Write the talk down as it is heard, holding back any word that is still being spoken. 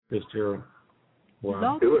Fitzgerald.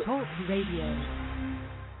 Wow. Blog Talk Radio. We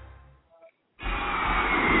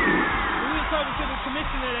were talking to the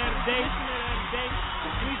commissioner the other day,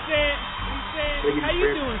 and he said, how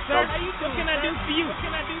you doing, sir? What can I do for you?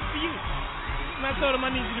 And I told him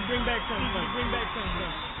I need you to bring back something.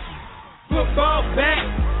 Football back.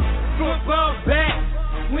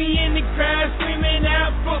 We in the crowd screaming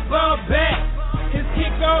out, football back. It's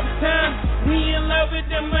kickoff time. We in love with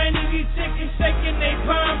the money. These chickens shaking they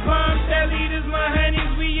pom-poms. Cheerleaders, my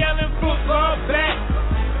honeys. We yelling football back.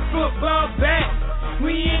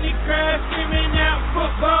 We in the crowd screaming out,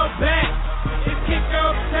 football back. It's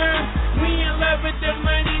kickoff time. We in love with the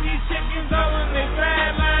money. These chickens all on their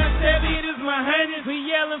sidelines. Cheerleaders, my honeys. We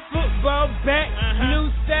yelling football back.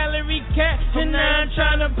 New salary cap. And now I'm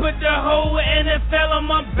trying to put the whole NFL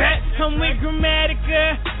on my back. I'm with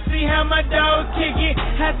Grammatica. See how my dog kick it.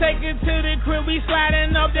 I take her to the crib, we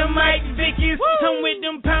sliding off the Mike Vickies. I'm with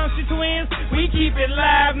them Pouncy twins, we keep it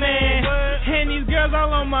live, man. And these girls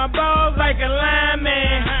all on my balls like a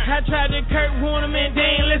lineman. I tried to Kurt Warner, man,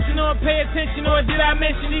 they ain't listen or pay attention. Or did I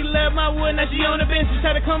mention he love my wood, now she on the bench. She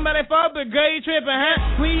try to come by that far, but girl, you tripping,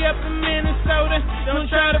 huh? We up in Minnesota,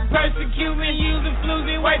 don't try to persecute me. Using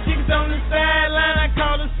floozy, white chicks on the sideline, I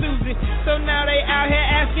call her Susie. So now they out here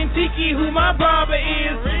asking Tiki who my barber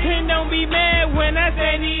is. And don't be mad when I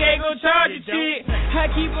San Diego Charger chick. I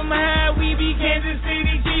keep them high, we be Kansas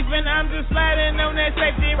City Chiefin'. I'm just sliding on that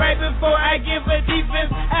safety right before I give a defense.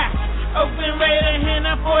 Open Raider and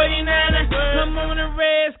I'm 49er. I'm on the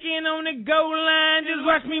Redskin on the goal line. Just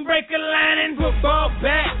watch me break a line and football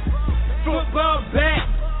back.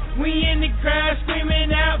 We in the crowd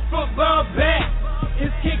screaming out football back. It's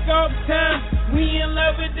kickoff time. We in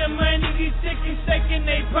love with the money. These chickens shaking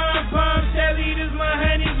they pom-poms. Cheerleaders, my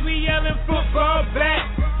honeys. We yelling football back.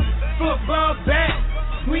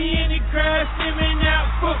 We in the crowd screaming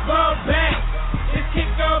out football back. It's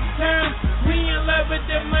kickoff time. We in love with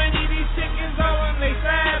the money. These chickens all on their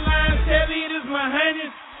sidelines. Cheerleaders, my honeys.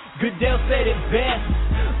 Goodell said it best.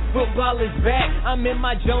 Football is back. I'm in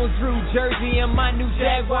my Jones Drew jersey and my new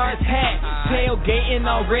Jaguars hat. Tailgating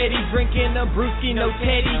already, drinking a brewski, no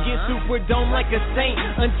Teddy. Get Superdome like a saint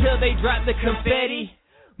until they drop the confetti.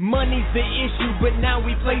 Money's the issue, but now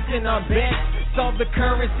we placing our bets. Solve the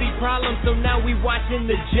currency problem, so now we watching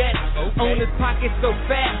the Jets. Owners' pockets so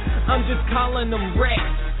fat, I'm just calling them wrecks.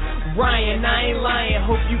 Ryan, I ain't lying,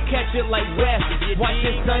 hope you catch it like West.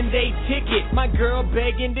 Watching Sunday Ticket, my girl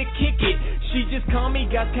begging to kick it. She just called me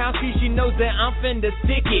Goskowski, she knows that I'm finna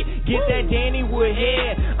stick it. Get that Danny Wood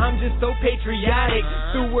head, I'm just so patriotic.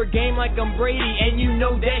 Threw her game like I'm Brady, and you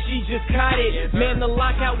know that she just caught it. Man, the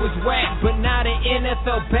lockout was whack, but now the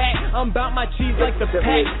NFL back. I'm bout my cheese like the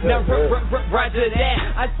pack, now roger that.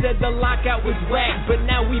 I said the lockout was whack, but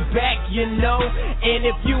now we back, you know. And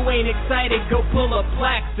if you ain't excited, go pull a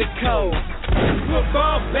Plaxico.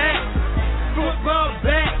 Football back.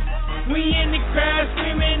 We in the crowd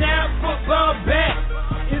screaming out football back.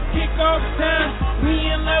 It's kickoff time. We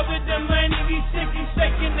in love with the money. These chickens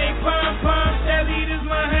shaking they pom-poms. Cheerleaders,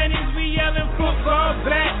 my honeys. We yelling football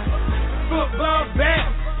back.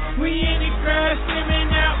 We in the crowd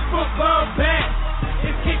screaming out football back.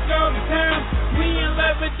 It's kickoff time. We in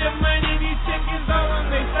love with the money. These chickens all on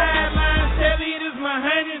their sidelines. Cheerleaders, my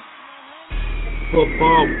honeys.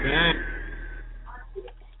 Football back.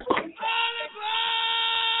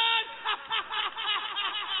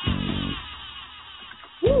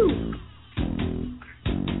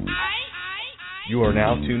 You are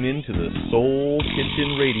now tuned in to the Soul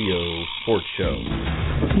Kitchen Radio Sports Show.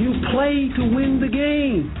 You play to win the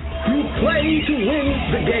game. You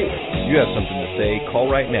You have something to say,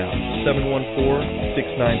 call right now,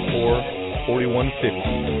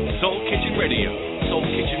 714-694-4150. Soul Kitchen Radio.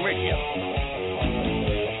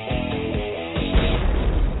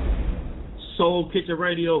 Soul Kitchen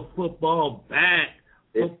Radio, football back.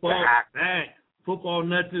 Football back. Football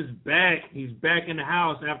Nuts is back. He's back in the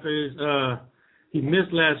house after his he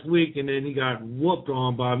missed last week and then he got whooped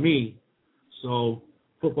on by me. So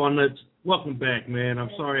Football Nuts, welcome back, man. I'm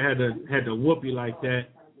sorry I had to whoop you like that.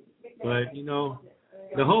 But you know,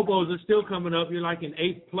 the hobos are still coming up. You're like in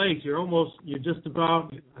 8th place. You're just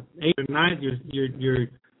about 8th or 9th.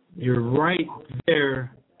 You're right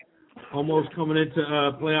there, almost coming into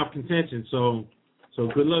playoff contention. So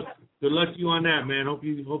good luck to you on that, man. Hope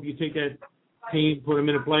you take that team, put them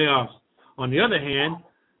in the playoffs. On the other hand,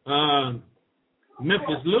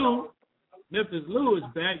 Memphis Lou is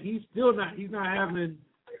back. He's not having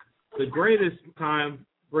the greatest time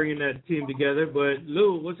bringing that team together. But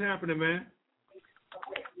Lou, what's happening, man?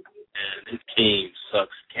 And this team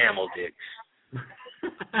sucks camel dicks.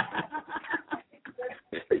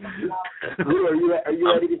 Lou, are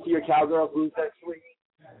you ready to see your Cowgirls lose next week?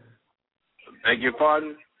 Beg your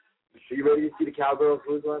pardon? Are you ready to see the Cowgirls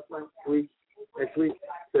lose next week,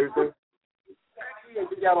 Thursday?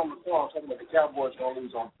 We got on the phone talking about the Cowboys going to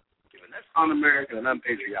lose on. That's un-American and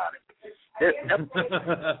unpatriotic.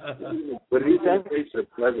 What did he say? To the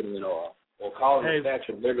president or call him a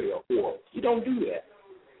Statue of Liberty or war. You don't do that.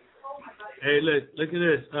 Hey, look at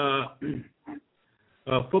this.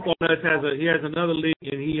 Football Nuts has another league,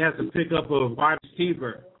 and he has to pick up a wide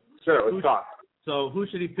receiver. Sure, let's talk. So who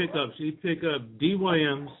should he pick up? Should he pick up D.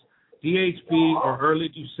 Williams, DHB, or Early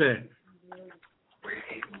Doucette?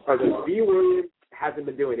 Okay, D. Williams hasn't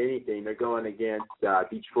been doing anything. They're going against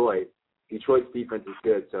Detroit. Detroit's defense is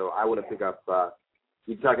good, so I want to pick up.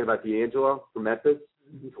 You talking about D'Angelo from Memphis?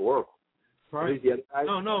 He's horrible. Probably, who's the other guy?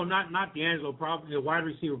 No, not D'Angelo. Probably the wide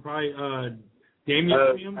receiver. Probably Damian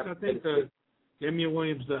Williams. I think Damian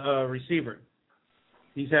Williams, the receiver.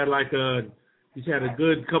 He's had a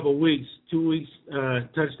good couple of weeks, 2 weeks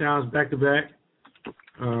touchdowns back to back.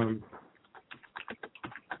 I'm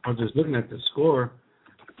just looking at the score.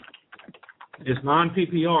 It's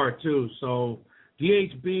non-PPR too, so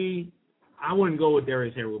DHB. I wouldn't go with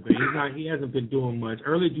Darius Harrell. He hasn't been doing much.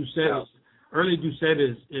 Early Doucette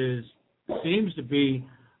is seems to be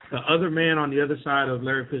the other man on the other side of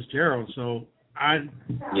Larry Fitzgerald. So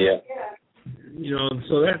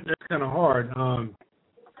so that's kind of hard.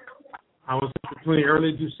 I was between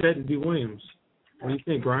Early Doucette and D. Williams. What do you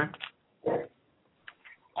think, Brian?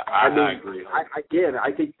 I agree.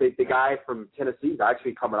 I think the guy from Tennessee is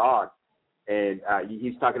actually coming on. And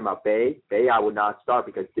he's talking about Bay. Bay, I would not start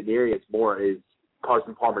because Denarius Moore is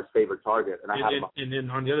Carson Palmer's favorite target. And then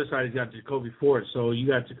on the other side, he's got Jacoby Ford. So you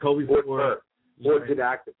got Jacoby Ford. Ford's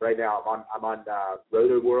inactive right now. I'm on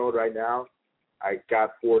Roto World right now. I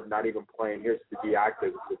got Ford not even playing. Here's the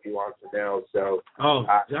deactives if you want to know. So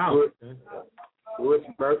Lewis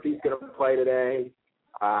Murphy's going to play today.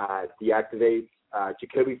 Deactivates.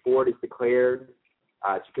 Jacoby Ford is declared.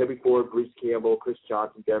 Jacoby Ford, Bruce Campbell, Chris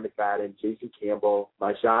Johnson, Darren McFadden, Jason Campbell,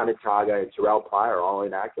 Misha and Terrell Pryor are all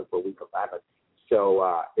inactive for Week 11.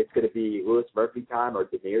 So it's going to be Lewis Murphy time or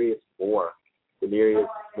Denarius Moore. But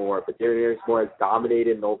Denarius Moore has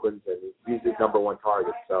dominated in Oakland and he's his number one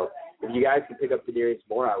target. So if you guys can pick up Denarius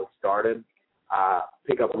Moore, I would start him.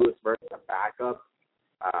 Pick up Lewis Murphy as a backup.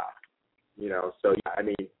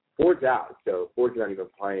 Ford's out, so Ford's not even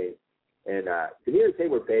playing. And Denarius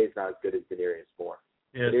Hayward-Bay is not as good as Denarius Moore.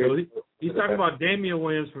 Yeah, so he's talking about Damian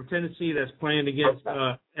Williams from Tennessee that's playing against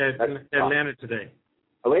Atlanta today.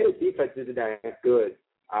 Atlanta's defense isn't that good.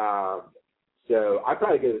 So I'd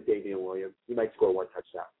probably go with Damian Williams. He might score one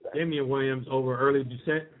touchdown today. Damian Williams over Early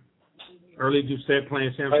Doucette. Early Doucette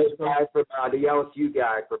playing San Francisco. The LSU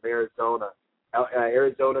guy from Arizona.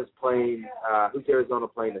 Arizona's playing who's Arizona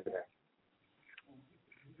playing today?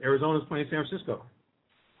 Arizona's playing San Francisco.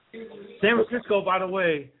 San Francisco, by the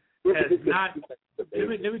way, has not. Let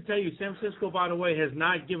me tell you, San Francisco, by the way, has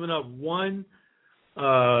not given up one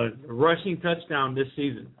rushing touchdown this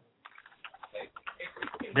season.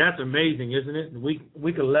 That's amazing, isn't it?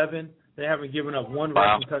 Week 11, they haven't given up one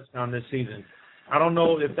rushing touchdown this season. I don't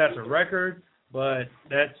know if that's a record, but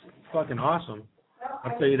that's fucking awesome.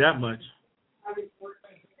 I'll tell you that much.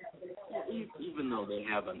 Even though they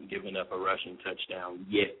haven't given up a rushing touchdown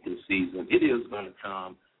yet this season, it is going to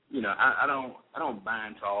come. I don't buy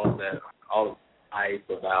into all of that, all of the hype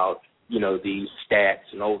about, these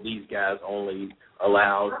stats and all these guys only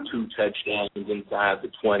allowed 2 touchdowns inside the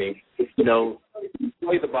 20. You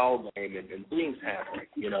play the ball game and things happen,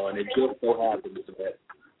 and it just so happens that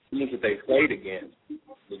teams that they played against,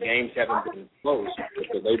 the games haven't been close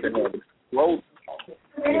because they've been able to close,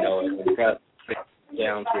 and cut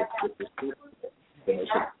down to the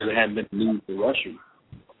it hadn't been moved to rushing.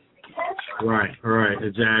 Right,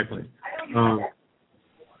 exactly.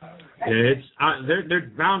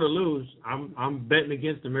 They're bound to lose. I'm betting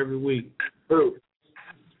against them every week. Who?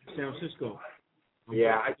 San Francisco.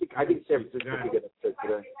 Yeah, I think San Francisco will get upset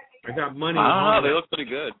today. I got money. They look pretty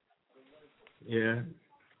good. Yeah.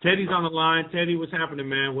 Teddy's on the line. Teddy, what's happening,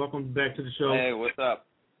 man? Welcome back to the show. Hey, what's up?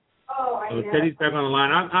 Teddy's back on the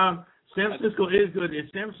line. San Francisco is good. Is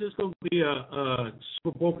San Francisco be a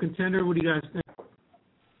Super Bowl contender? What do you guys think?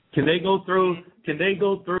 Can they go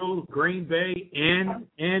through Green Bay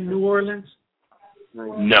and New Orleans?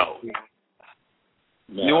 No.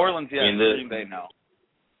 New Orleans, yes. Green Bay, no.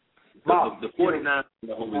 The 49ers,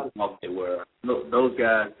 who we thought they were, those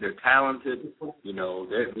guys, they're talented.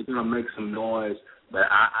 They're going to make some noise. But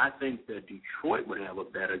I think that Detroit would have a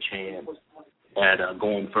better chance at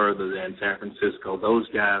going further than San Francisco. Those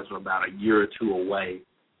guys are about a year or two away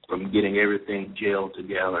from getting everything gelled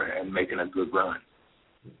together and making a good run.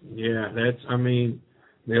 Yeah,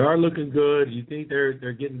 they are looking good. You think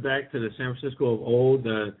they're getting back to the San Francisco of old,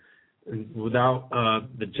 without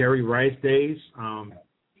the Jerry Rice days?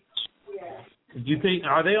 Do you think,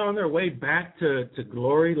 are they on their way back to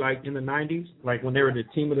glory like in the 90s, like when they were the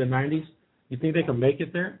team of the 90s? You think they can make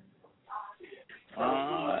it there?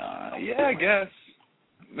 Yeah, I guess.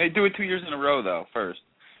 They do it 2 years in a row, though, first.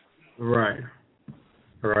 Right.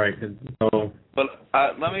 And so, but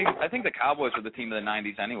I think the Cowboys were the team of the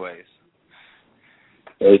 90s anyways.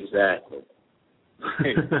 Exactly.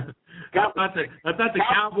 I thought the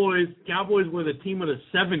Cowboys were the team of the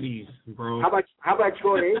 70s, bro. How about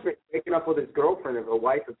Troy Aikman breaking up with his girlfriend of a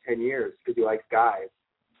wife of 10 years because he likes guys?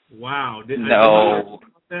 Wow. No.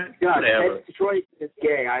 Troy is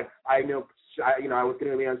gay. I know. I was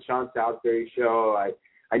going to be on Sean Salisbury's show.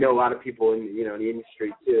 I know a lot of people in the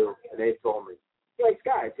industry too, and they told me he likes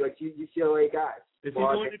guys. He likes UCLA guys. Is he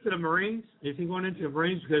going into the Marines?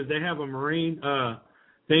 Because they have a Marine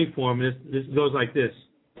thing for him. This goes like this.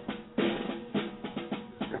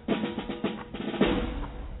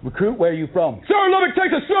 Recruit, where are you from? Sir, Lubbock,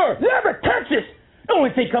 Texas, sir. Lubbock, Texas? The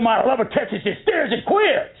only thing come out of Lubbock, Texas is stairs and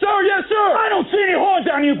queer. Sir, yes, sir. I don't see any horns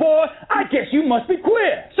on you, boy. I guess you must be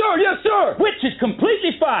queer. Sir, yes, sir. Which is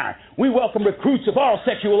completely fine. We welcome recruits of all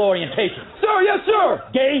sexual orientation. Sir, yes, sir.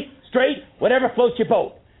 Gay, straight, whatever floats your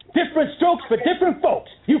boat. Different strokes for different folks.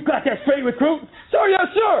 You got that straight, recruit? Sir, yes,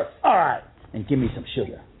 sir. All right. And give me some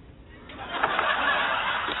sugar.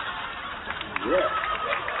 Yeah.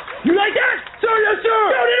 You like that? Sir, yes,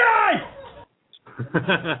 sir. So did I.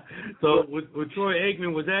 So with Troy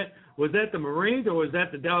Aikman, was that the Marines or was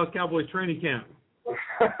that the Dallas Cowboys training camp?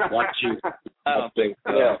 Watch you. I don't think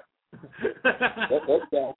so. Yeah. That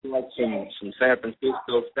sounds like some San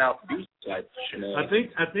Francisco South Beach type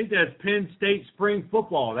shenanigans. I think that's Penn State spring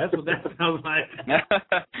football. That's what that sounds like.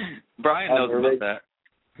 Brian knows about that.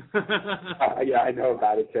 Yeah, I know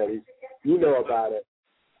about it, Teddy. You know about it.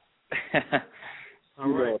 All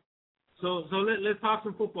right. So let's talk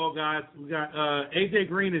some football, guys. We got AJ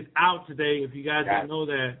Green is out today. If you guys didn't know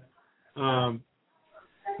that,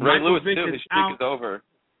 Ray Lewis too. His streak is over.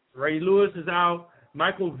 Ray Lewis is out.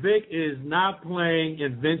 Michael Vick is not playing,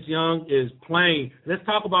 and Vince Young is playing. Let's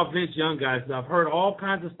talk about Vince Young, guys. I've heard all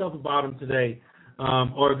kinds of stuff about him today,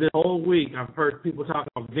 or this whole week. I've heard people talking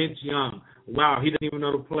about Vince Young. Wow, he doesn't even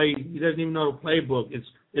know the play. He doesn't even know the playbook.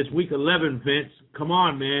 It's week 11, Vince. Come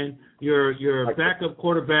on, man. You're a backup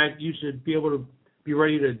quarterback. You should be able to be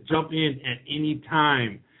ready to jump in at any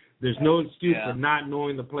time. There's no excuse for not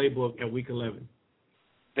knowing the playbook at week 11.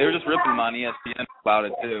 They were just ripping him on ESPN about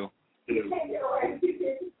it too.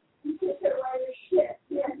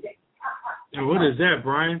 And what is that,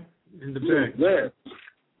 Brian? In the back. Yeah.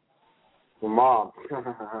 Mom.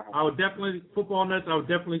 I would definitely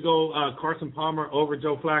go Carson Palmer over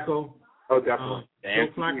Joe Flacco. Oh, definitely. Joe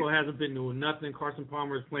Flacco hasn't been doing nothing. Carson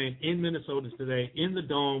Palmer is playing in Minnesota today in the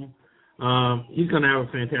Dome. He's going to have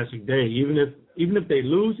a fantastic day. Even if they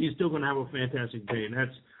lose, he's still going to have a fantastic day, and that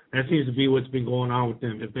seems to be what's been going on with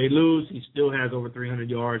them. If they lose, he still has over 300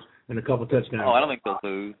 yards and a couple touchdowns. Oh, I don't think they'll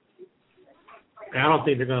lose. I don't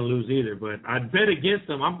think they're going to lose either, but I'd bet against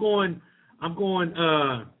them. I'm going.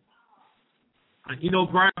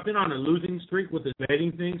 Brian, I've been on a losing streak with the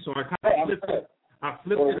betting thing, so I kind of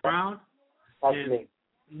flipped it around. And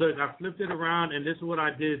look, I flipped it around, and this is what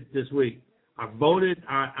I did this week. I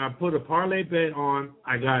put a parlay bet on.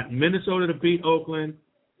 I got Minnesota to beat Oakland,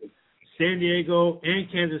 San Diego,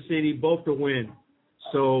 and Kansas City both to win.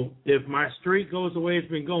 So if my streak goes the way it's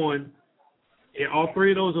been going, all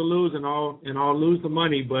three of those will lose, and I'll lose the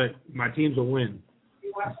money, but my teams will win.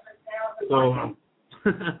 So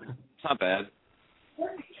it's not bad.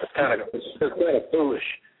 That's kind of foolish.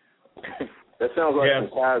 That sounds like some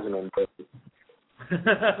Kaizen.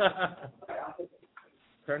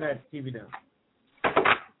 Turn that TV down.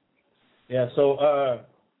 Yeah. So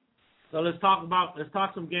let's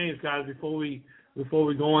talk some games, guys, before we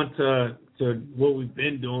go on to what we've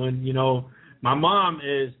been doing. My mom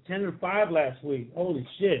is 10-5 last week. Holy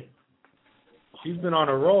shit. She's been on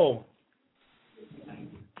a roll.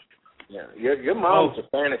 Yeah, your mom's a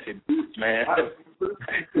fantasy beast, man.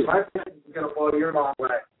 My fantasy's going to blow your mom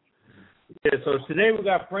away. Yeah, so today we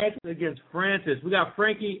got Francis against Francis. We got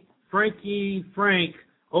Frank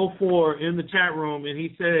 04 in the chat room, and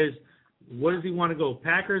he says, what does he want to go,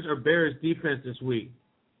 Packers or Bears defense this week?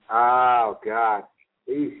 Oh, God.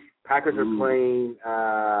 These Packers are playing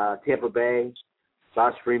Tampa Bay.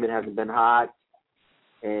 Josh Freeman hasn't been hot.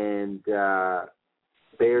 And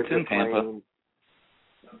Bears are playing.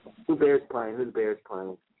 Who's the Bears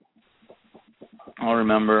playing? I'll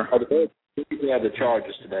remember. Oh, we have the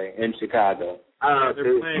Chargers today in Chicago.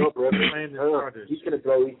 They're playing the Chargers. He's going to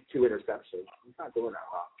throw at least 2 interceptions. He's not doing that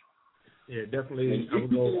well. Yeah, definitely. I'm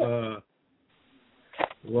going to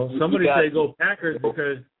well, somebody say go Packers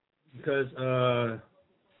because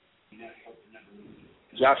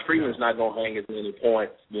Josh Freeman's not going to hang as many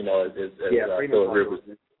points, as Phillip Rivers.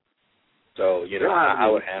 So, I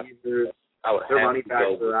would have their running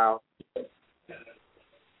backs are out.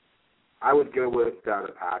 I would go with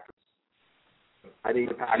the Packers. I think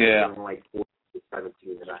the Packers are like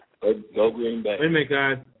 14-17 tonight. Go Green Bay. Wait a minute,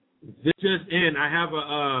 guys. This just in. I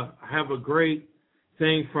have a great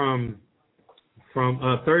thing from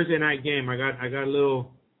Thursday night game. I got a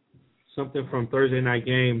little something from Thursday night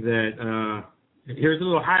game that here's a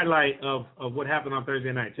little highlight of what happened on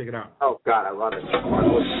Thursday night. Check it out. Oh God, I love it.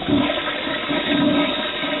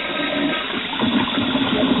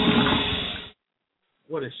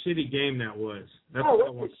 What a shitty game that was. It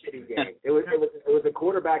was a shitty game. It was a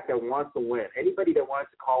quarterback that wants to win. Anybody that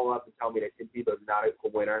wants to call up and tell me that Tim Tebow's not a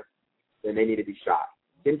winner, then they need to be shot.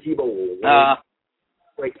 Tim Tebow will win.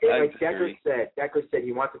 Like Decker said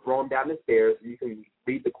he wants to throw him down the stairs. You can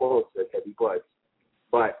read the quotes that he puts.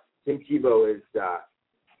 But Tim Tebow is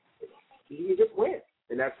he just wins,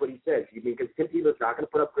 and that's what he says. Because Tim Tebow's not going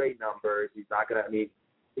to put up great numbers. He's not going to.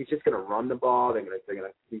 He's just going to run the ball.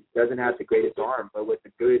 He doesn't have the greatest arm, but with a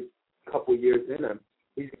good couple years in him,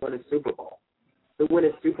 he's going to win a Super Bowl. He'll win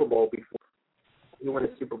a Super Bowl before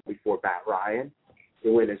Matt Ryan.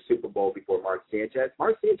 He'll win a Super Bowl before Mark Sanchez.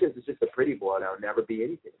 Mark Sanchez is just a pretty boy that'll never be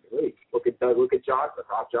anything in the league. Look at Johnson,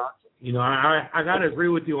 Rob Johnson. I got to agree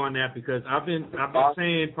with you on that because I've been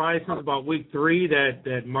saying probably since about week 3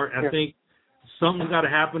 that Mark. I think something's got to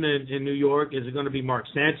happen in New York. Is it going to be Mark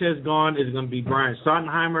Sanchez gone? Is it going to be Brian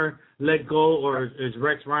Schottenheimer let go, or is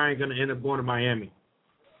Rex Ryan going to end up going to Miami?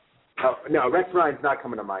 No, Rex Ryan's not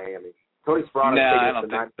coming to Miami. Tony Sparano. No, I don't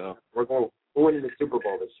think so. We're winning the Super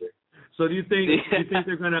Bowl this year. So do you think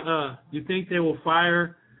they're gonna? Do you think they will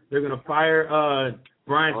fire? They're gonna fire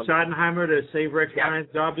Brian Schottenheimer to save Rex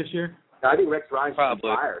Ryan's job this year? I think Rex Ryan should be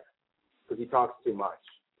fired because he talks too much.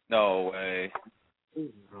 No way.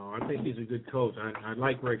 No, I think he's a good coach. I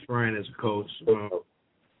like Rex Ryan as a coach.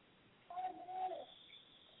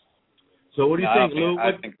 So what do you think, Lou?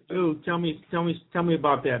 Lou, tell me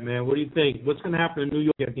about that, man. What do you think? What's going to happen in New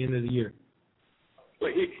York at the end of the year?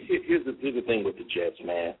 Well, here's the thing with the Jets,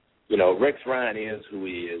 man. Rex Ryan is who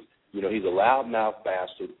he is. He's a loudmouth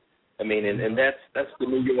bastard. And that's the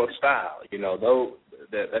New York style.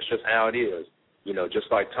 That's just how it is.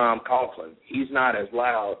 Just like Tom Coughlin, he's not as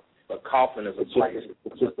loud, but Coughlin is a player.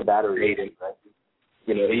 It's just the battery. He's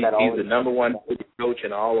the number one coach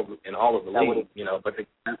in all of the league. But the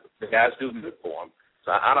guys do good for him.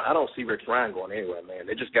 So I don't see Rex Ryan going anywhere, man.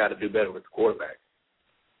 They just got to do better with the quarterback.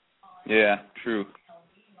 Yeah, true.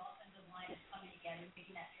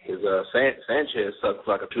 Because Sanchez sucks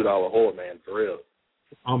like a $2 whore, man, for real.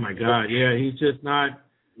 Oh my God, yeah, he's just not.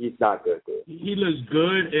 He's not good. He looks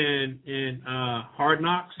good in Hard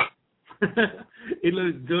Knocks. He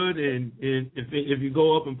looks good in if you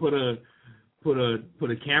go up and put a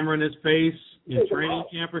camera in his face in training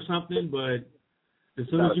camp or something. But as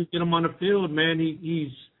soon as you get him on the field, man,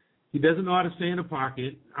 he doesn't know how to stay in the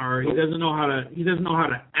pocket, or he doesn't know how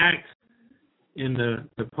to act in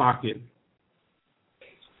the pocket.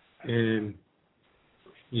 And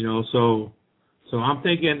so I'm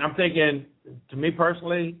thinking. To me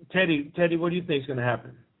personally, Teddy, what do you think is going to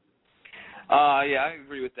happen? Yeah, I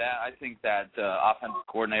agree with that. I think that offensive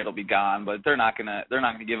coordinator will be gone, but they're not gonna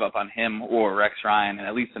give up on him or Rex Ryan in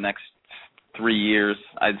at least the next 3 years.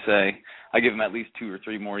 I'd say I give him at least 2 or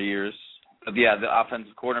 3 more years. But yeah, the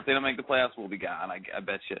offensive coordinator, if they don't make the playoffs, will be gone. I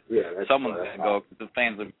bet you. Yeah, someone's gonna go. The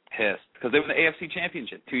fans are pissed because they won the AFC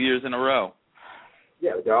Championship 2 years in a row.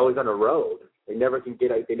 Yeah, they're always on the road. They never can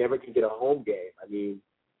get a home game.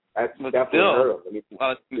 That's but definitely hurt them.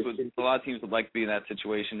 A lot of teams would like to be in that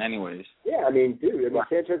situation anyways. Yeah,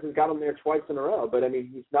 Sanchez has got them there twice in a row, but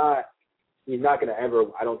he's not going to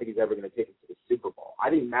ever. I don't think he's ever going to take it to the Super Bowl. I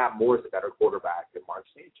think Matt Moore's a better quarterback than Mark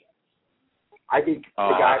Sanchez. I think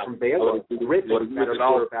the guy from Baylor, Rich, is a better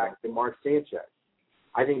quarterback than Mark Sanchez.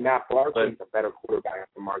 I think Matt Barkley's a better quarterback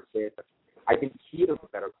than Mark Sanchez. I think Keaton's a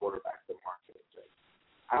better quarterback than Mark Sanchez.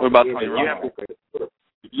 What about Tony Romo?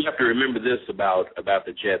 You have to remember this about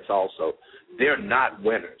the Jets also. They're not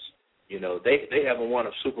winners. They haven't won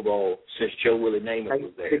a Super Bowl since Joe Willie Namath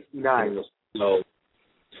was there. 69. So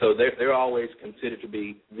they're always considered to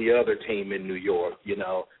be the other team in New York,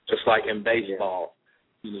 just like in baseball.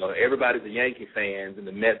 Everybody's a Yankee fans and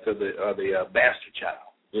the Mets are the bastard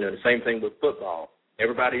child. The same thing with football.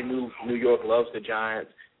 Everybody knew New York loves the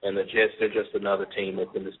Giants, and the Jets, they're just another team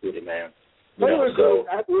within the city, man. I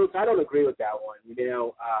don't agree with that one.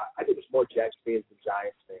 I think it's more Jets fans than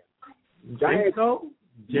Giants fans. Giants,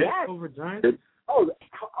 Jets over Giants? Oh,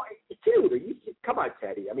 dude, come on,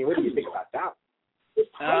 Teddy. I mean, what do you think about that?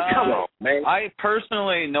 Come on, man. I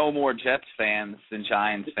personally know more Jets fans than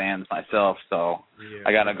Giants fans myself, so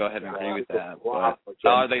I got to go ahead and agree with that. But,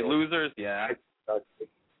 are they losers? Yeah. I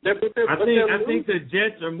think the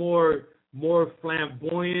Jets are more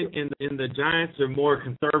flamboyant, and the Giants are more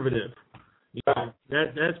conservative.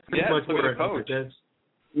 That's pretty much where that's.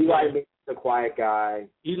 Eli's a quiet guy.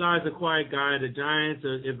 Eli's a quiet guy. The Giants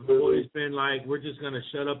have always been like, we're just gonna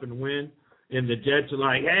shut up and win, and the Jets are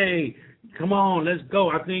like, hey, come on, let's go.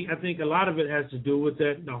 I think a lot of it has to do with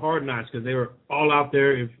the Hard Knocks, because they were all out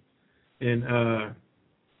there, and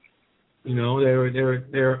they were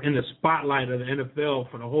in the spotlight of the NFL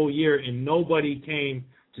for the whole year, and nobody came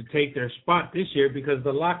to take their spot this year because of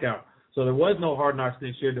the lockout. So there was no Hard Knocks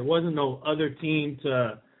this year. There wasn't no other team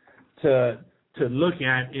to look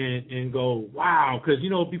at and go, wow. Because,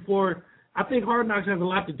 before, I think Hard Knocks has a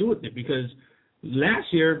lot to do with it, because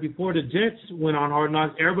last year, before the Jets went on Hard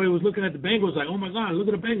Knocks, everybody was looking at the Bengals like, oh, my God, look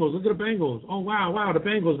at the Bengals. Oh, wow, the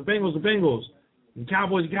Bengals. And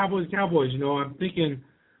Cowboys. I'm thinking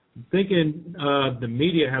the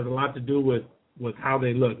media has a lot to do with how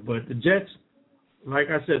they look. But the Jets, like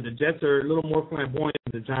I said, the Jets are a little more flamboyant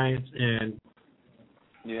than the Giants, and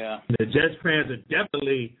the Jets fans are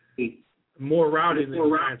definitely more rowdy than the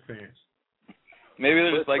Giants fans. Maybe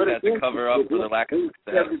they're just like that to cover up for the lack of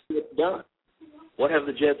success. What have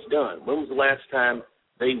the Jets done? When was the last time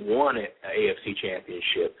they won an AFC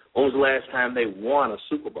championship? When was the last time they won a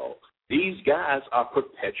Super Bowl? These guys are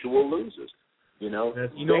perpetual losers. What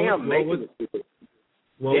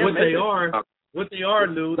they are,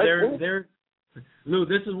 Lou, Lou,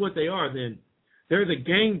 this is what they are then. They're the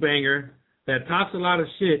gangbanger that talks a lot of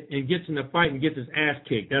shit and gets in a fight and gets his ass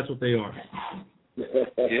kicked. That's what they are.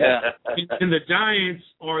 Yeah. And the Giants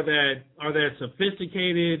are that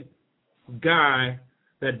sophisticated guy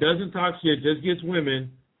that doesn't talk shit, just gets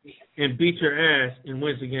women and beats your ass and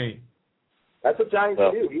wins the game. That's what Giants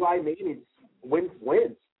do. Eli Manning wins.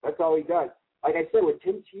 That's all he does. Like I said, with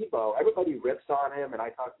Tim Tebow, everybody rips on him, and I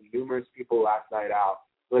talked to numerous people last night out.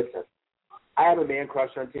 Listen, I have a man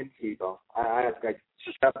crush on Tim Tebow. I have to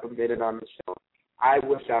shut up a minute on the show. I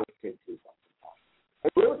wish I was Tim Tebow. I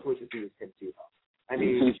really wish he was Tim Tebow. I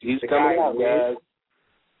mean, he's coming out, guys.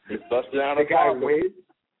 He's busted out of the guy wins.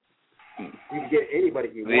 He can get anybody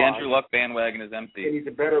he wants. The Andrew Luck bandwagon is empty. And he's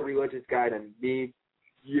a better religious guy than me,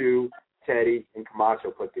 you, Teddy, and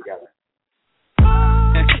Camacho put together.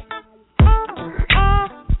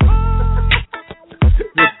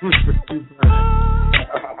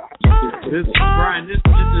 Brian, this is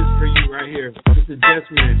for you right here. This is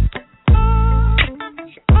Jets man.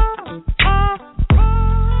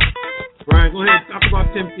 Brian, go ahead and talk about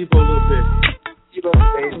Tim Tebow a little bit. Tebow's a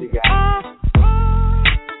crazy guy.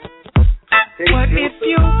 What if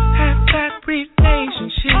you have that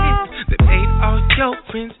relationship that made all your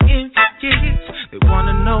friends envious? They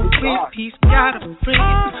wanna know if he's got a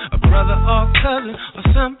friend, a brother or cousin, or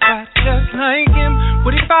somebody just like him.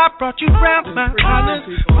 What if I brought you round my collars?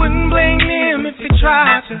 Wouldn't blame him if he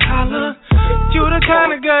tried to holler. You the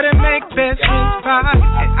kind of girl that make best friends fight.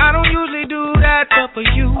 And I don't usually do that, but for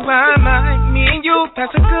you I might. Me and you,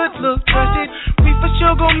 that's a good look, trusted. We for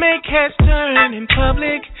sure gon' make heads turn in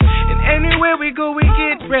public. And anywhere we go, we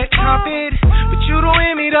get red carpet. But you don't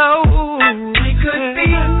hear me though. We could be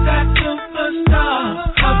that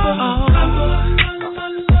superstar couple.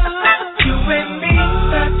 You and me,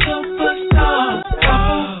 that superstar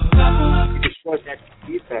couple. You destroyed that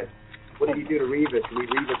defense. What did you do to Revis?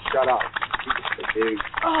 Revis, shut up. Revis, the dude.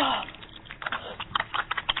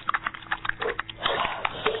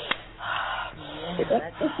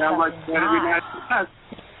 That sounds like Saturday Night Live.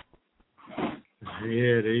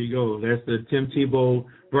 Yeah, there you go. That's the Tim Tebow,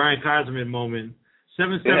 Brian Cosman moment.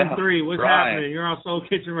 773, what's happening? You're on Soul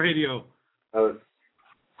Kitchen Radio.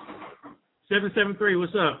 773,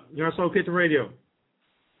 what's up? You're on Soul Kitchen Radio.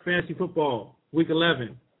 Fantasy Football, Week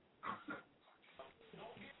 11.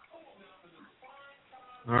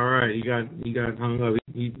 All right, he got hung up.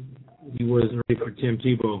 He wasn't ready for Tim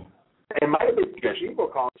Tebow. It might have been Tim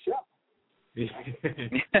Tebow calling the show.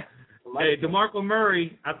 Hey, DeMarco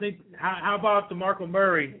Murray, I think, how about DeMarco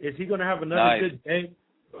Murray? Is he going to have another good day?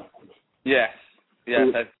 Yes,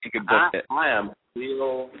 I think he could book it. I am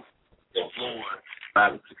real influenced by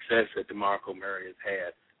the success that DeMarco Murray has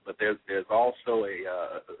had, but there's also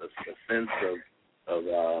a sense of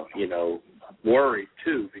worry,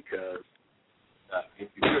 too, because if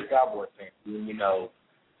you're a Cowboys fan, you know,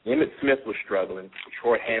 Emmitt Smith was struggling.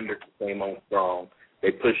 Troy Hambrick came on strong.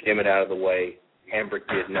 They pushed Emmitt out of the way. Hambrick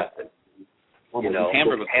did nothing. You know,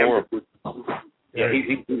 Hambrick was horrible. Yeah,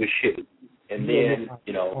 he was shit. And then,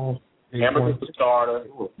 you know, Hambrick was the starter.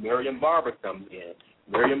 Marion Barber comes in.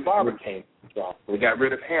 Marion Barber came strong. We got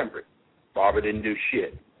rid of Hambrick. Barber didn't do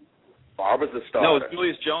shit. Barber's the starter. No,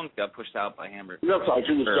 Julius Jones got pushed out by Hambrick. No, sorry,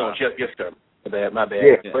 Julius Jones. Yes, sir. My bad.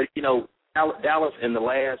 Yeah. But, you know, Dallas in the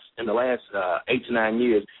last 8 to 9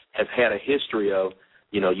 years has had a history of,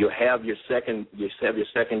 you know, you have your second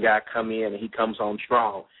guy come in and he comes on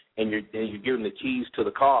strong, and you give him the keys to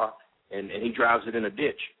the car and he drives it in a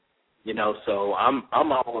ditch, you know. So I'm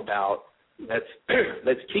all about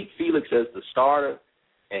let's keep Felix as the starter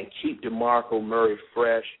and keep DeMarco Murray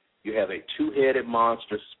fresh. You have a two-headed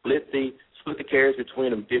monster. Split the carries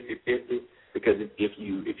between them 50-50, because if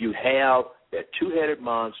you have that two-headed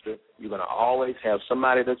monster, you're going to always have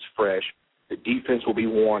somebody that's fresh. The defense will be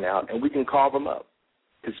worn out, and we can carve them up.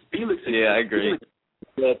 Because Felix, I agree.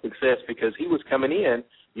 Had success because he was coming in,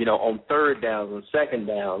 you know, on third downs and second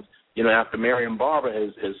downs, you know, after Marion Barber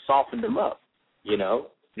has softened him up, you know.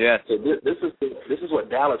 Yeah. So this is what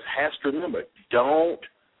Dallas has to remember. Don't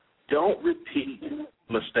repeat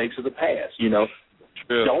mistakes of the past, you know.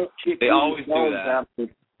 True. Don't kick they always do that.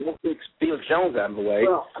 Don't kick Felix Jones out of the way,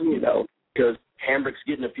 you know, because Hambrick's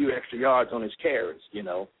getting a few extra yards on his carries, you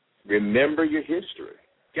know. Remember your history.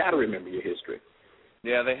 Got to remember your history.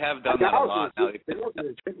 Yeah, they have done that a lot. Dallas is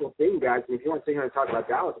a simple thing, guys. If you want to sit here and talk about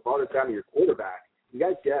Dallas, it boils down to your quarterback. You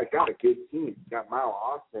guys got a good team. You got Miles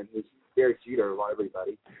Austin, who's Derek Jeter,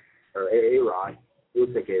 everybody, or A-Rod. It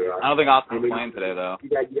looks like A-Rod. I don't think Austin's playing today, though. You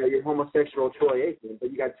got your homosexual Troy Aikman, but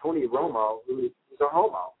you got Tony Romo, who's a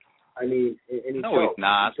homo. I mean, and he he's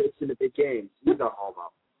not. He chokes in the big games. He's a homo.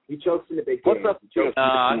 He chokes in the big games.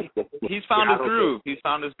 He's found his groove. He's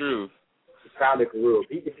found his groove. He's found a groove.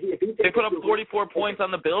 They put up 44 points on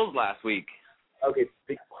the Bills last week. Okay.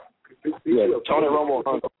 Tony Romo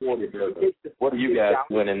on the 40. What do you guys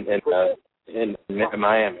win in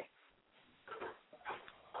Miami?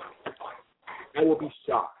 I will be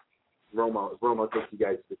shocked. Romo takes you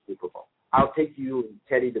guys to the Super Bowl. I'll take you and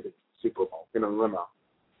Teddy to the Super Bowl in a limo.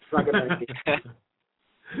 It's not gonna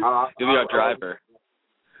You'll be our driver.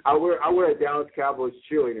 I wear a Dallas Cowboys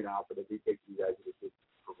cheerleading outfit if he takes you guys to the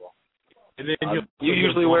Super Bowl. And then you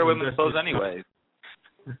usually wear women's clothes anyways.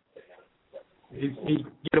 He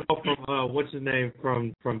get up from what's his name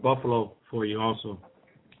from Buffalo for you also.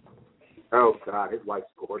 Oh God, his wife's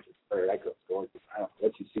gorgeous. That girl's gorgeous. I don't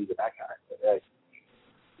let you see the back guy. But hey,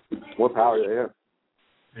 more power to him.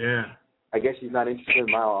 Yeah. I guess she's not interested in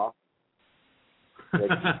Mile Off.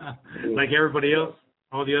 Like everybody else,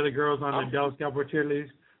 all the other girls on the Dallas Cowboys cheerleaders.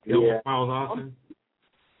 Yeah. Miles Austin.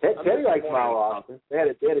 Teddy likes Miles Austin. They had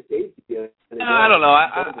a date together. No, I don't know.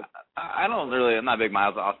 I don't really. I'm not a big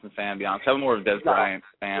Miles Austin fan, to be honest. I'm more of a Des Bryant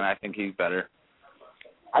fan. I think he's better.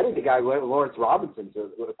 I think the guy Lawrence Robinson's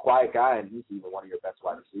a quiet guy, and he's even one of your best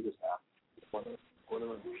wide receivers now.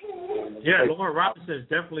 Yeah, Lawrence Robinson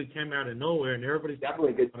definitely came out of nowhere, and everybody's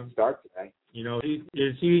definitely a good start today. You know,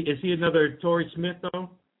 is he another Torrey Smith though?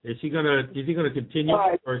 Is he gonna continue,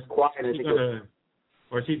 or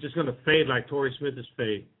is he just gonna fade like Torrey Smith is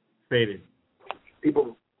faded?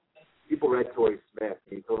 People read Torrey Smith. I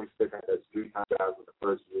mean, Torrey Smith had those 3 touchdowns in the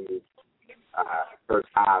first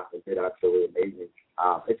half and did absolutely amazing.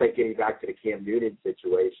 It's like getting back to the Cam Newton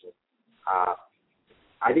situation.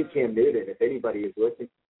 I think Cam Newton, if anybody is listening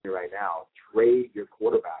to me right now, trade your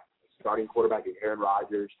quarterback. Starting quarterback is Aaron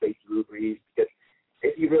Rodgers, trade Drew Brees. Because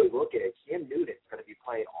if you really look at it, Cam Newton's going to be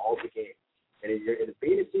playing all the games. And in the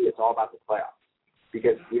fantasy, it's all about the playoffs.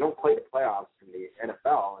 Because we don't play the playoffs in the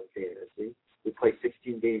NFL in fantasy. We play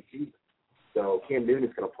 16-game seasons. So Cam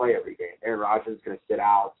Newton's going to play every game. Aaron Rodgers is going to sit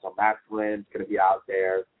out. So Matt Flynn's going to be out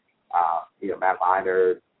there. Matt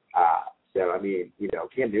Leinart. So, I mean,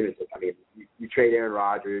 Cam Newton, you trade Aaron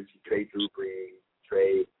Rodgers, you trade Drew Brees, you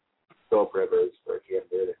trade Philip Rivers for Cam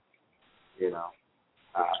Newton,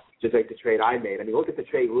 just like the trade I made. I mean, look at the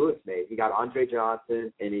trade Lewis made. He got Andre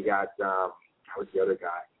Johnson, and he got, how was the other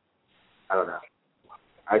guy? I don't know.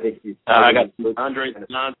 I think he's... I got Andre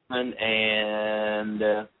Johnson, and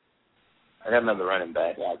I have another running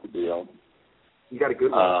back out the deal. You got a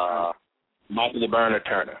good one. Michael Burner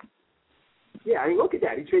Turner. Yeah, I mean, look at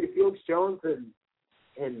that. He traded Felix Jones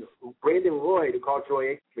and Brandon Lloyd, who called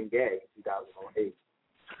Troy Aikman gay in 2008.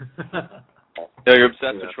 Yeah, you're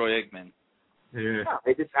obsessed with Troy Aikman. Yeah.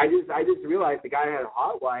 I just realized the guy had a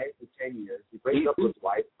hot wife for 10 years. He breaks up with his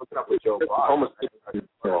wife, hooking up with Joe Block.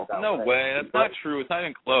 No way. That's not true. It's not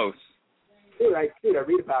even close. Dude, I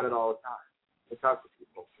read about it all the time. Let's talk to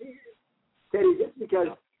people. Teddy,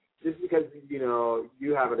 just because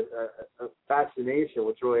you have a fascination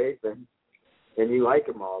with Troy Aikman and you like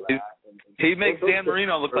him all that. He makes Dan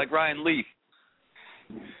Marino look like Ryan Leaf.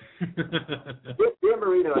 Dan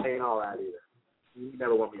Marino ain't all that either. He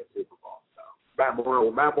never won me a Super Bowl. So Matt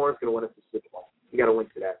Moore's going to win us the Super Bowl. You got to win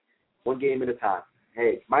today. One game at a time.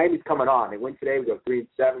 Hey, Miami's coming on. They win today. We go 3-7.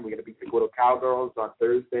 We're going to beat the little Cowgirls on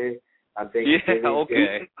Thursday. I'm thinking. Yeah,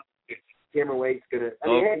 okay. Cameron Wade's going to. I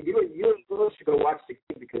mean, hey, you should go watch the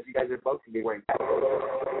game because you guys are both going to be wearing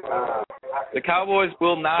the Cowboys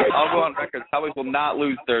will not. I'll go on record. Cowboys will not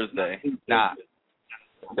lose Thursday. Nah.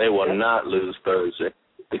 They will not lose Thursday.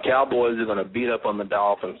 The Cowboys are going to beat up on the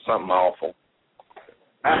Dolphins. Something awful.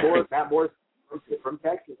 Matt Moore's from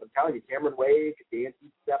Texas. I'm telling you, Cameron Wade, Dancy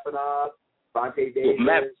stepping up, Vontae Davis.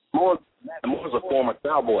 Matt Moore's a former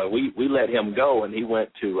Cowboy. We let him go, and he went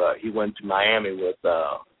to Miami with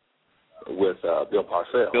Bill Parcells.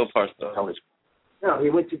 Bill Parcells. No, he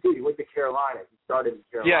went to Carolina. He started in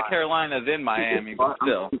Carolina. Yeah, Carolina's in Miami, but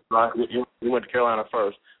still. He went to Carolina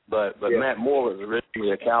first. But yeah. Matt Moore was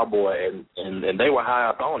originally a Cowboy, and they were high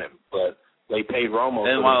up on him, but they paid Romo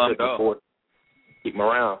to keep him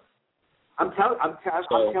around. I'm telling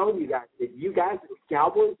you guys, if you guys,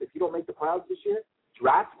 Cowboys, if you don't make the playoffs this year,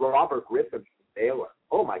 draft Robert Griffin from Baylor.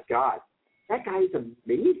 Oh, my God. That guy is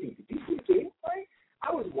amazing. Did you see the game play?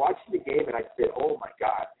 I was watching the game, and I said, oh, my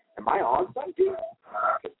God. Am I on something?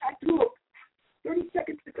 I threw 30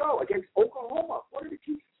 seconds to go against Oklahoma. What are the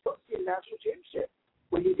teams supposed to be in the national championship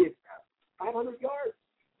when he did 500 yards?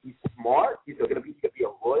 He's smart. He's going to be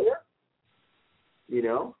a lawyer. You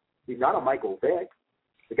know? He's not a Michael Vick.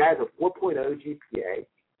 The guy has a 4.0 GPA.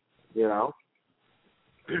 You know?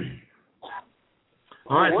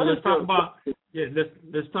 All right, so let's talk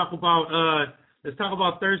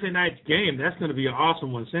about Thursday night's game. That's going to be an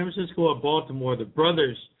awesome one. San Francisco at Baltimore, the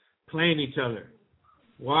brothers playing each other.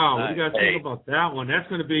 Wow, what do you guys think about that one? That's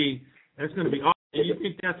going to be awesome. Do you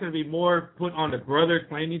think that's going to be more put on the brothers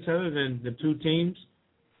playing each other than the two teams?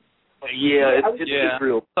 Yeah, it's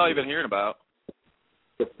real. That's all you've been hearing about.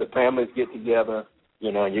 If the families get together,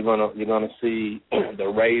 you know, you're gonna see the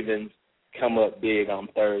Ravens come up big on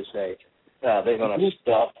Thursday. They're gonna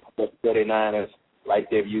stuff the 49ers like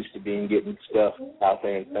they've used to being getting stuff out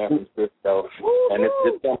there in San Francisco, and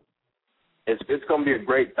it's gonna be a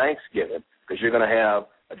great Thanksgiving because you're gonna have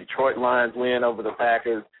a Detroit Lions win over the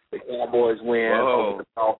Packers, the Cowboys win over the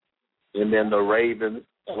Dolphins, and then the Ravens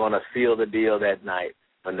are gonna seal the deal that night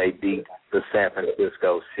when they beat the San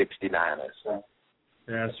Francisco 69ers.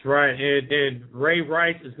 That's right. And Ray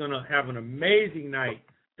Rice is going to have an amazing night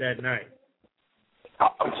that night.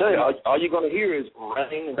 I'm telling you, all you're going to hear is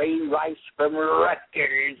Ray Rice from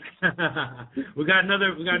Rutgers. We got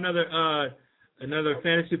another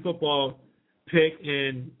fantasy football pick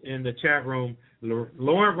in the chat room.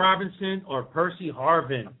 Lauren Robinson or Percy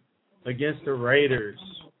Harvin against the Raiders?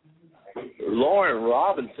 Lauren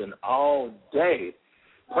Robinson all day.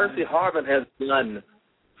 Percy Harvin has done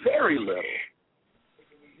very little.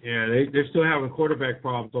 Yeah, they're still having quarterback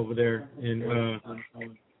problems over there in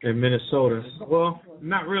Minnesota. Well,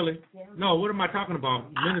 not really. No, what am I talking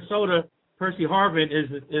about? Minnesota, Percy Harvin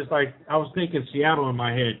is like, I was thinking Seattle in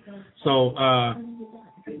my head. So,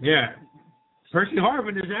 yeah, Percy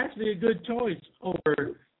Harvin is actually a good choice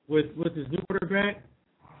over with his new quarterback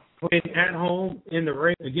playing at home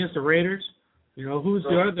against the Raiders. You know, who's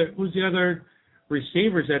the other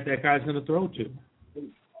receivers that guy's going to throw to?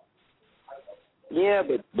 Yeah,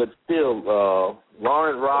 but still,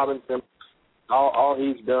 Lauren Robinson, all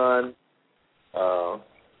he's done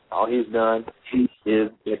is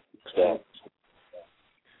stats.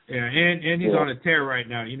 Yeah, and he's on a tear right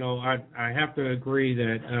now. You know, I have to agree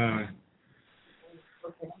that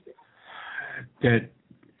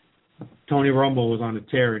Tony Romo was on a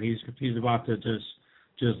tear, and he's about to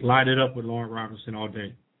just light it up with Lauren Robinson all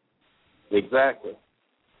day. Exactly.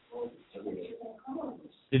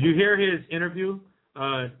 Did you hear his interview,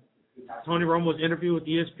 Tony Romo's interview with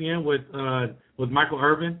ESPN with Michael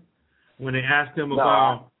Irvin, when they asked him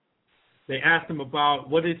about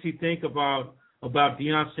what did he think about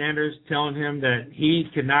Deion Sanders telling him that he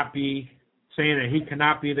cannot be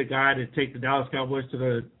the guy to take the Dallas Cowboys to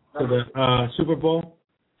the Super Bowl?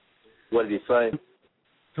 What did he say?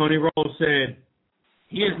 Tony Romo said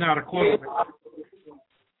he is not a quarterback.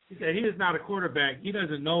 He said he is not a quarterback. He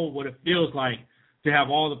doesn't know what it feels like to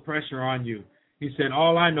have all the pressure on you. He said,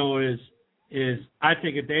 all I know is I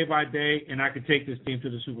take it day by day, and I can take this team to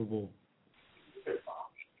the Super Bowl.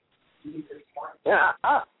 Yeah,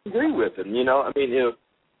 I agree with him. You know, I mean, if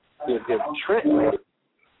Trent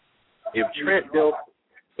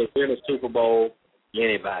to win a Super Bowl,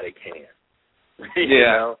 anybody can.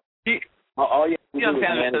 Yeah. All you have to do is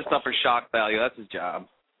Sanders does stuff for shock value. That's his job.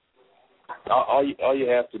 all you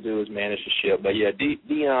have to do is manage the ship. But yeah,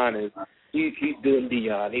 Deion is he's doing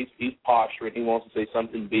Deion. He's posturing. He wants to say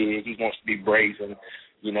something big. He wants to be brazen,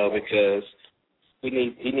 because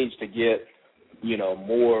he needs to get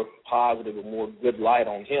more positive and more good light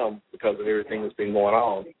on him because of everything that's been going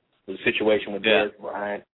on. The situation with Derek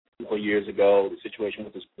Bryant a couple years ago, the situation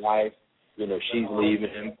with his wife, she's leaving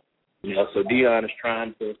him. So Deion is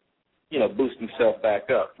trying to, boost himself back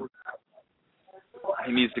up.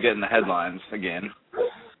 He needs to get in the headlines again.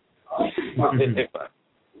 I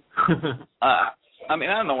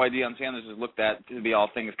don't know why Deion Sanders is looked at to be all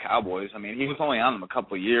things Cowboys. He was only on them a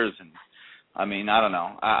couple of years, and I don't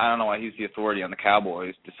know. I don't know why he's the authority on the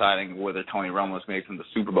Cowboys deciding whether Tony Romo's makes them the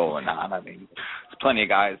Super Bowl or not. There's plenty of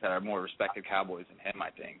guys that are more respected Cowboys than him,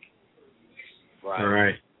 I think.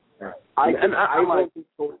 Right.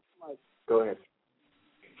 Go ahead.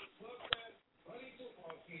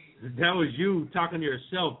 That was you talking to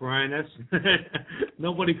yourself, Brian. That's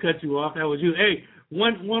nobody cut you off. That was you. Hey,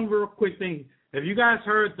 one real quick thing. Have you guys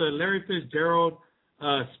heard the Larry Fitzgerald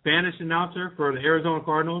Spanish announcer for the Arizona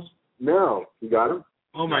Cardinals? No. You got him?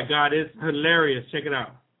 Oh, my God. It's hilarious. Check it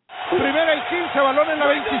out. Primera y 15, balón en la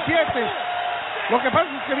 27. Lo que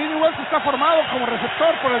pasa es que Vinny Wells está formado como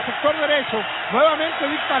receptor por el sector derecho. Nuevamente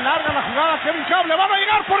dicta larga la jugada. Kevin Cable van a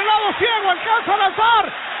llegar por el lado ciego. Alcanza a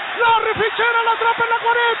lanzar. Larry Fitzgerald la atrapa en la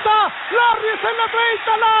 40. Larry está en la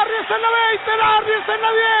 30. Larry está en la 20. Larry está en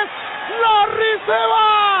la 10. Larry se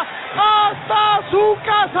va hasta su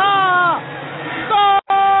casa. Touchdown.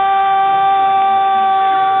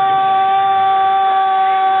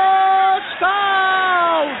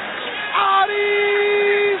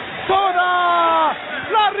 Arizona.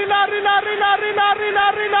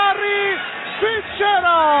 Larry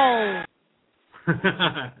Fitzgerald.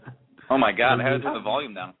 Oh my God! I had to turn the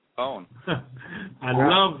volume down on the phone. I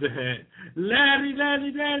love that. Larry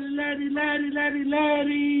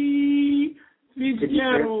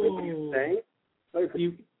Fitzgerald.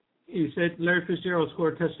 You said Larry Fitzgerald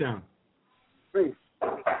scored a touchdown. Great.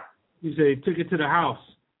 You said he took it to the house.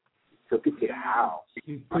 Took it to the house.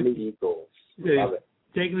 On the Eagles. Love it.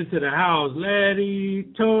 Taking it to the house. Larry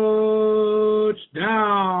touchdown.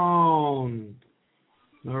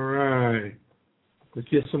 All right. Let's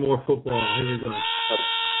get some more football. Here we go.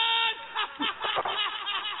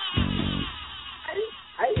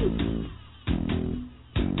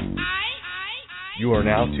 You are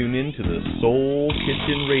now tuned in to the Soul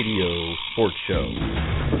Kitchen Radio Sports Show.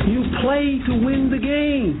 You play to win the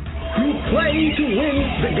game. You play to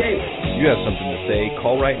win the game. You have something to say,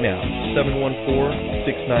 call right now.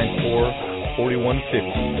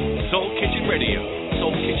 714-694-4150. Soul Kitchen Radio.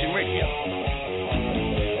 Soul Kitchen Radio.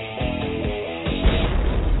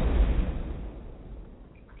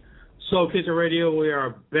 Soul Kitchen Radio, we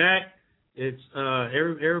are back. It's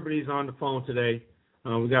everybody's on the phone today.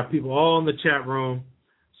 We got people all in the chat room.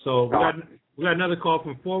 So we got another call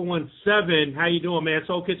from 417. How you doing, man?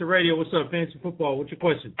 Soul Kitchen Radio. What's up, Fantasy Football? What's your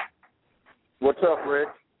question? What's up, Rick?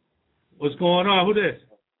 What's going on? Who this?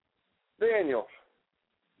 Daniel.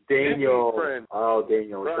 Friend. Oh,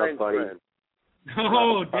 Daniel. What's up, buddy? Friend.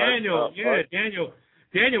 Oh, Daniel. Yeah, Daniel.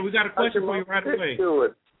 Daniel, we got a question for you right away.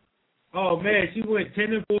 Oh, man, she went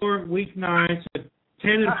 10-4 week 9, so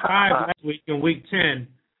 10-5 last week in week 10.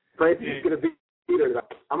 Frankie's going to beat her.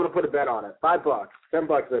 I'm going to put a bet on it. $5,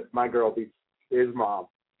 $10 that my girl beats his mom.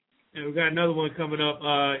 And we got another one coming up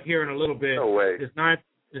here in a little bit. No way. It's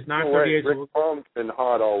 9:38. Rick Palm's been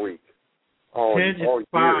hot all week.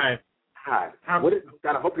 10-5. God, I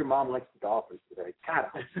hope your mom likes the Dolphins today. God, I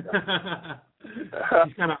hope she does.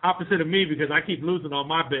 She's kind of opposite of me because I keep losing on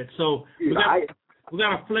my bets. So we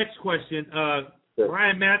got a flex question.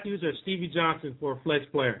 Ryan Matthews or Stevie Johnson for a flex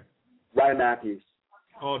player? Ryan Matthews.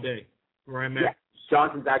 All day. Ryan Matthews. Yeah.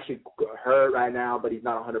 Johnson's actually hurt right now, but he's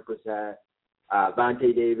not 100%.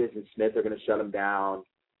 Vontae Davis and Smith are going to shut him down.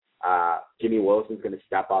 Jimmy Wilson's going to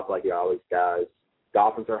step up like he always does.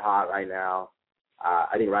 Dolphins are hot right now.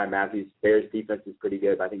 I think Ryan Matthews, Bears defense is pretty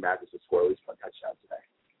good, but I think Matthews will score at least one touchdown today.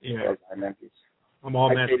 Yeah. Ryan Matthews. I'm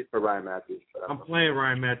all I traded for Ryan Matthews. But I'm playing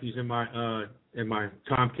Ryan Matthews in my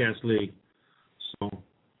Comcast league. So,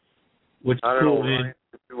 which I don't know. Ryan's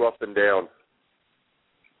too up and down.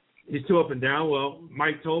 He's too up and down. Well,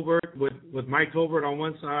 Mike Tolbert with Mike Tolbert on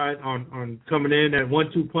one side on coming in at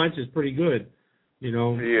 1-2 punch is pretty good.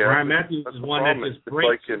 Ryan Matthews is one that just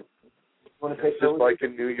breaks. It's just like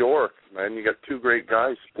in New York, man. You got two great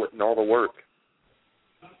guys splitting all the work.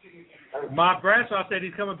 Bob Bradshaw said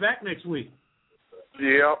he's coming back next week.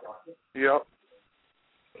 Yep.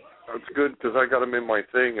 That's good because I got him in my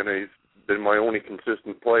thing, and he's been my only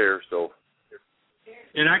consistent player. So.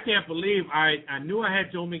 And I can't believe I knew I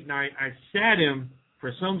had Joe McKnight. I sat him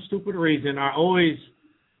for some stupid reason. I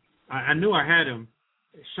knew I had him.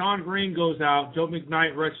 Sean Green goes out. Joe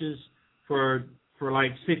McKnight rushes for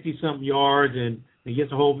like 60-something yards, and he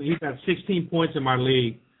gets a whole. He got 16 points in my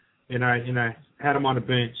league, and I had him on the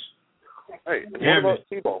bench. Hey, what about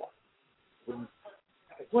Tebow?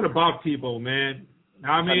 What about Tebow, man?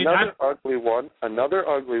 I mean, another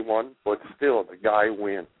ugly one, but still the guy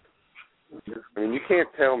wins. I mean, you can't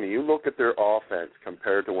tell me. You look at their offense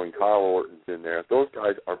compared to when Kyle Orton's in there. Those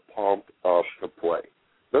guys are pumped up to play.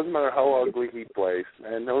 Doesn't matter how ugly he plays,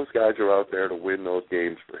 man. Those guys are out there to win those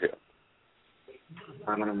games for him.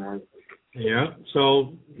 Yeah.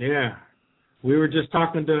 So we were just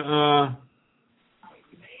talking to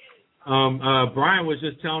Brian was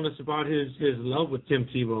just telling us about his love with Tim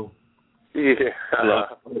Tebow. Yeah.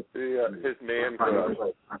 His man crush.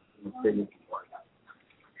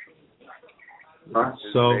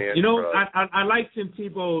 So I like Tim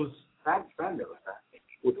Tebow's.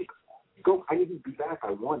 Go. I need to be back.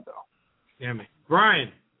 I won though. Damn it,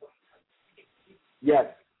 Brian. Yes.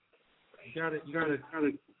 You got it.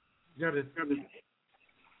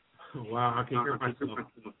 Wow, I can hear myself.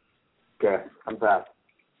 Okay, I'm back.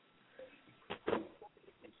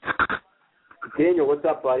 Daniel, what's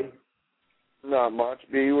up, buddy? Not much,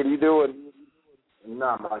 B. What are you doing?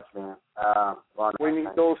 Not much, man. We need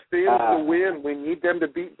those Steelers to win. We need them to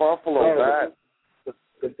beat Buffalo bad.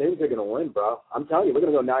 The things are going to win, bro. I'm telling you, we're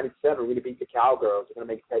going to go 9-7. We're going to beat the Cowgirls. We're going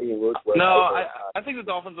to make Teddy and Luke work. No, I think the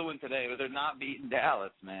Dolphins will win today, but they're not beating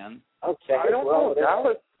Dallas, man. Okay. I don't know.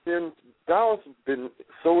 Dallas has been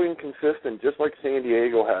so inconsistent, just like San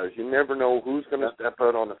Diego has. You never know who's going to step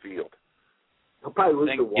out on the field. They'll probably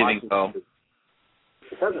lose to Washington.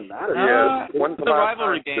 It doesn't matter. Yeah, it's a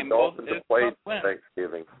rivalry game. The Dolphins have played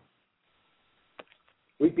Thanksgiving.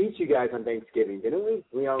 We beat you guys on Thanksgiving, didn't we?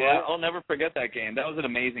 Yeah, I'll never forget that game. That was an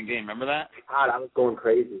amazing game. Remember that? God, I was going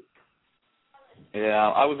crazy.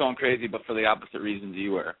 Yeah, I was going crazy, but for the opposite reasons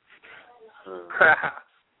you were.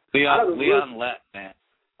 Leon Lett, man.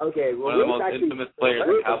 Okay, well, one of the most infamous players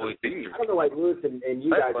in Cowboys history. I don't know why Lewis and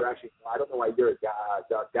you guys are actually. I don't know why you're a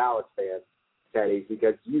Dallas fan, Teddy,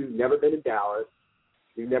 because you've never been to Dallas.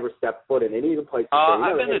 You've never stepped foot in any of the places.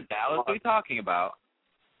 I've been to Dallas. What are you talking about?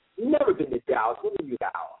 You've never been to Dallas. When were you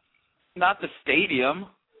Dallas? Not the stadium.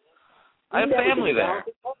 I have family there.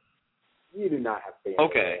 You do not have family.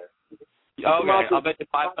 Okay. Okay, I'll bet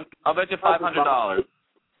you $500.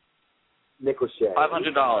 Nick Lachey.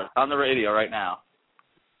 $500 on the radio right now.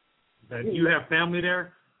 You have family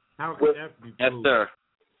there? How can that be proven? Yes, sir.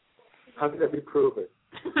 How can that be proven?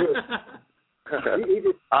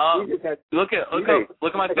 Look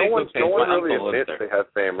at my Facebook page. No one really admits they have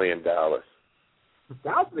family in Dallas.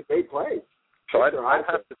 Dallas is a great place. So I'd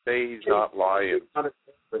have to say he's not lying.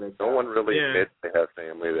 No one really admits they have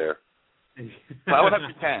family there. I would have to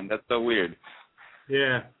pretend. That's so weird.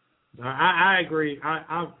 Yeah, I agree.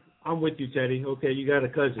 I'm with you, Teddy. Okay, you got a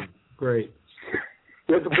cousin. Great.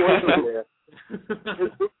 There's a boy there.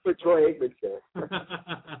 There's Troy Aikman there.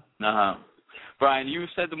 Brian, you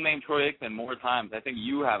said the name Troy Aikman more times. I think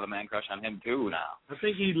you have a man crush on him too now. I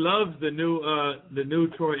think he loves the new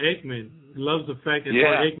Troy Aikman. He loves the fact that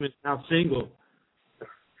Troy Aikman's now single.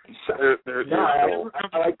 I've heard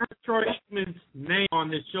Troy Aikman's name on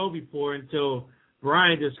this show before until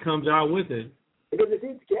Brian just comes out with it. Because it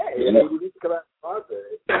seems gay. He needs to come out and sponsor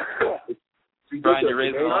it. Brian, you're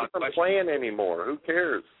raising a lot of questions. Playing anymore. Who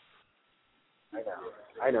cares?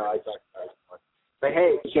 I know. But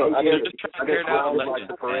hey, they're just trying to figure it out. Wait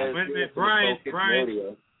a minute,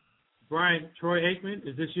 Brian, Troy Aikman,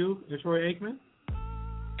 is this you? Is Troy Aikman?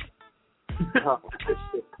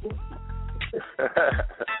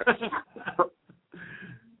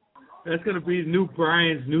 That's gonna be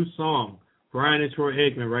Brian's new song. Brian and Troy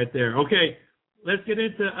Aikman right there. Okay, let's get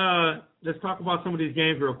into let's talk about some of these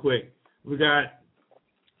games real quick. We got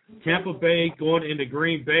Tampa Bay going into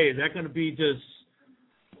Green Bay. Is that gonna be just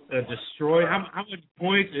destroyed? How much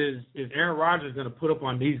points is Aaron Rodgers gonna put up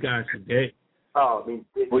on these guys today? Oh, I mean,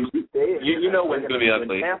 you know when it's gonna be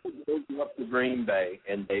ugly. Tampa goes up to Green Bay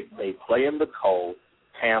and they play in the cold,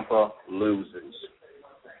 Tampa loses.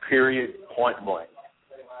 Period. Point blank.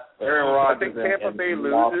 Aaron Rodgers. I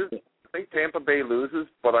think Tampa Bay loses,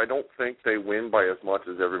 but I don't think they win by as much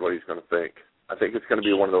as everybody's going to think. I think it's going to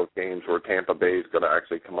be one of those games where Tampa Bay is going to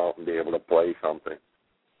actually come out and be able to play something.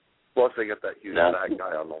 Plus, they get that huge fat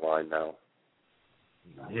guy on the line now.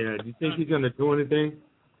 Yeah, do you think he's going to do anything?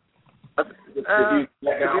 To be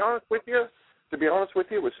honest with you, to be honest with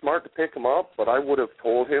you, it was smart to pick him up, but I would have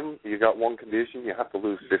told him, you got one condition, you have to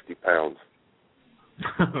lose 50 pounds.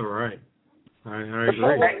 All right. I agree.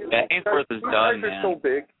 Ainsworth is done, man. So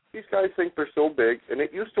big. These guys think they're so big, and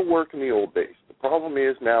it used to work in the old days. The problem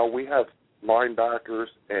is now we have linebackers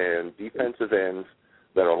and defensive ends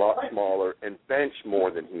that are a lot smaller and bench more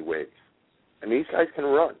than he weighs. And these guys can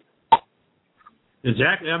run.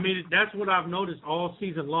 Exactly. I mean, that's what I've noticed all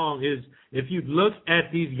season long is if you look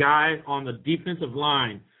at these guys on the defensive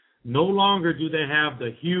line, no longer do they have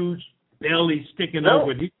the huge belly sticking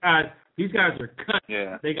over. These guys are cut.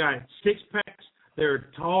 Yeah. They got six packs. They're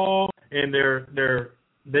tall and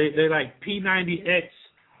they like P90X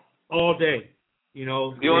all day. You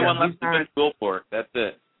know. The only one left is Wilfork. That's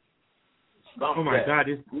it. Oh my God,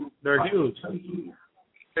 they're huge.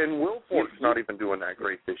 And Wilfork's not even doing that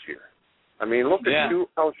great this year. I mean, look at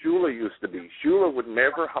how Shula used to be. Shula would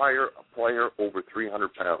never hire a player over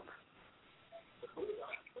 300 pounds.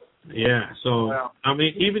 Yeah, so, I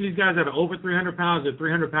mean, even these guys that are over 300 pounds, they're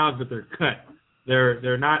 300 pounds, but they're cut.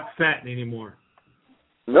 They're not fat anymore.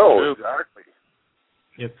 No, exactly.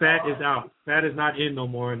 Yeah, fat is out. Fat is not in no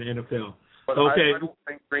more in the NFL. But okay. I don't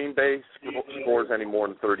think Green Bay scores any more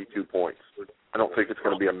than 32 points. I don't think it's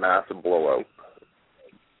going to be a massive blowout.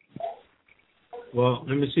 Well,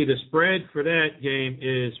 let me see. The spread for that game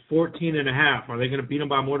is 14.5. Are they going to beat them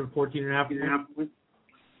by more than 14.5?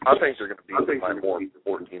 I think they're going to beat them by more than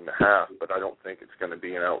 14.5, but I don't think it's going to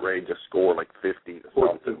be an outrageous score like 50 to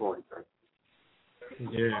something.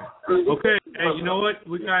 Yeah. Okay. Hey, you know what?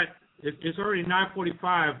 It's already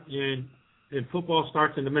 9:45 and football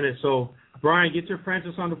starts in a minute. So, Brian, get your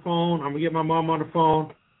Francis on the phone. I'm going to get my mom on the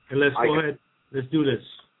phone, and let's go ahead. Let's do this.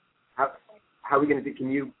 How are we going to do?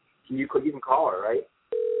 Can you can call her, right?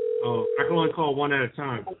 Oh, I can only call one at a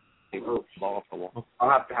time. I'll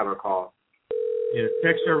have to have her call. Yeah,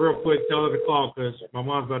 text her real quick. Tell her to call because my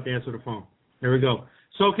mom's about to answer the phone. Here we go.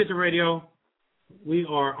 Soul Kitchen Radio. We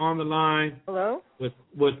are on the line. Hello?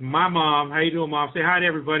 With my mom. How you doing, Mom? Say hi to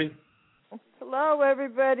everybody. Hello,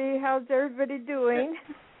 everybody. How's everybody doing?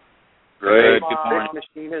 Great. Good morning.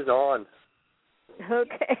 The machine is on.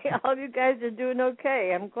 Okay. All you guys are doing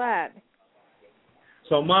okay. I'm glad.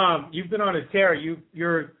 So, Mom, you've been on a tear.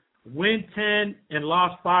 You're win 10 and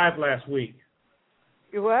lost 5 last week.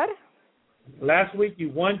 You what? Last week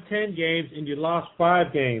you won 10 games and you lost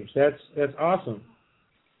 5 games. That's awesome.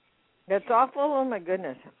 That's awful? Oh, my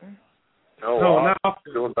goodness. No, not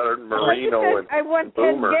awful. Doing better than Marino and I won 10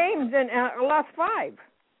 Boomer. games and lost 5.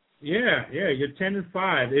 Yeah, you're 10 and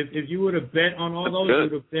 5. If you would have bet on all those, you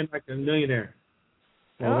would have been like a millionaire.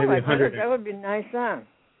 Well, maybe 100. That would be nice, huh?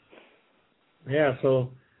 Yeah,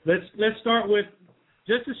 so let's start with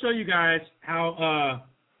just to show you guys how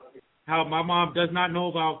my mom does not know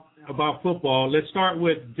about football. Let's start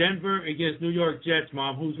with Denver against New York Jets,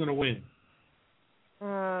 Mom. Who's going to win?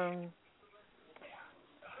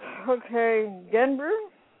 Okay, Denver.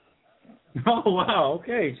 Oh wow,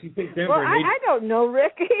 okay. She picked Denver. Well, I don't know,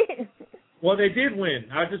 Ricky. Well, they did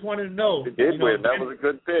win. I just wanted to know. They did win. That was a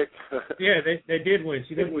good pick. Yeah, they did win.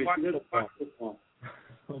 She didn't watch football.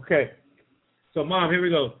 Okay. So, Mom, here we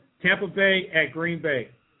go. Tampa Bay at Green Bay.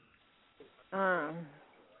 Green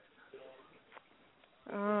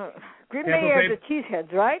Bay are the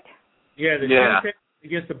Cheeseheads, right? Yeah, the Cheeseheads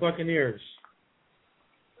against the Buccaneers.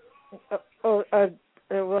 Well,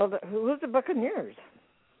 who's the Buccaneers?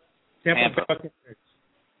 Tampa Buccaneers.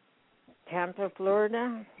 Tampa,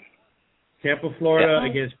 Florida. Tampa, Florida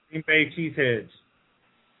against Green Bay Cheeseheads.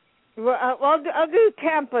 Well, I'll do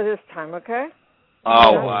Tampa this time, okay?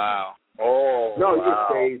 Oh, wow. Oh, no, you're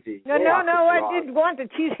crazy. No, I did want the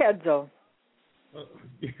Cheeseheads, though.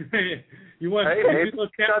 You want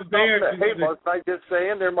Tampa Bay? Hey, was I just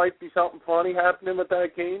saying there might be something funny happening with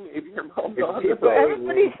that game? If your mom's on it.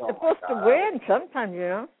 Everybody's supposed to win sometimes, you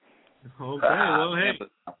know. Okay, well, hey,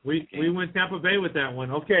 we went Tampa Bay with that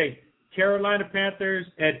one. Okay, Carolina Panthers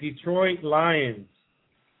at Detroit Lions.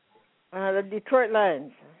 The Detroit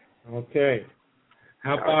Lions. Okay.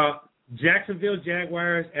 How about Jacksonville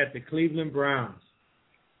Jaguars at the Cleveland Browns?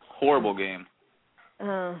 Horrible game.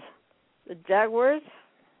 The Jaguars.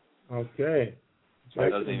 Okay. That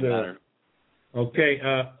doesn't even matter. Okay,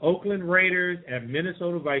 Oakland Raiders at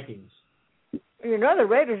Minnesota Vikings. You know the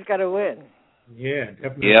Raiders got to win. Yeah,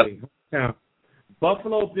 definitely. Yep. Now,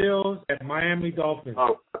 Buffalo Bills at Miami Dolphins.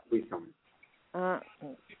 Oh, please come.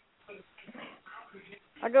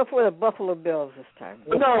 I go for the Buffalo Bills this time.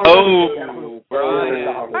 No,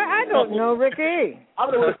 Brian. I don't know, Ricky.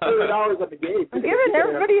 I'm going to put $2 at the game. I'm giving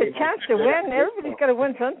everybody a chance to win. Everybody's got to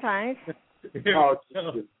win sometimes.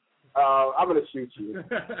 I'm going to shoot you.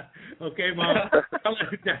 Okay, Mom.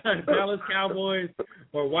 Dallas Cowboys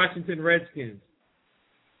or Washington Redskins?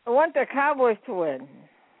 I want the Cowboys to win.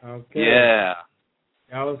 Okay. Yeah.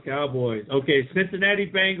 Dallas Cowboys. Okay,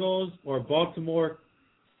 Cincinnati Bengals or Baltimore.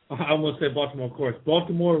 I almost said Baltimore, of course.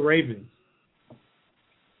 Baltimore Ravens.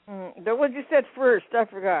 That what you said first. I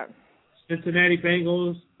forgot. Cincinnati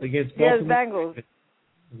Bengals against Baltimore. Yes,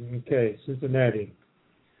 Bengals. Okay, Cincinnati.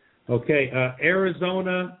 Okay,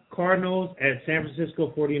 Arizona Cardinals at San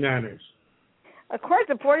Francisco 49ers. Of course,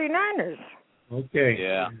 the 49ers. Okay.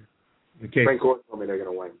 Yeah. Okay. Frank Gore told me they're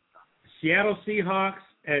going to win. Seattle Seahawks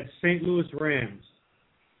at St. Louis Rams.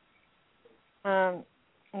 The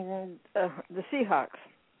Seahawks.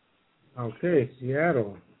 Okay,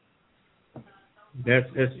 Seattle. That's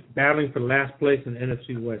battling for last place in the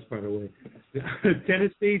NFC West, by the way.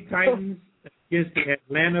 Tennessee Titans against the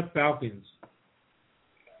Atlanta Falcons.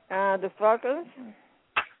 The Falcons.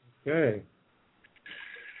 Okay.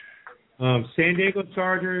 San Diego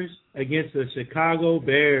Chargers against the Chicago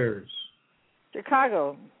Bears.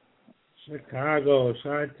 Chicago.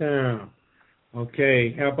 Chi-Town.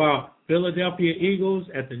 Okay, how about Philadelphia Eagles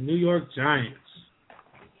at the New York Giants?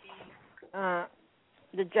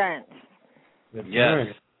 The Giants. The Yes.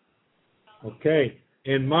 Giants. Okay,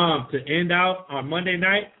 and Mom, to end out on Monday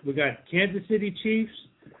night, we got Kansas City Chiefs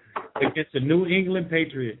against the New England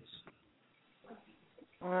Patriots.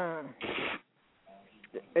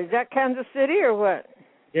 Is that Kansas City or what?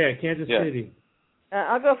 Yeah, Kansas City.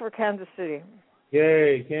 I'll go for Kansas City.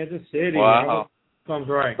 Yay, Kansas City. Wow. Comes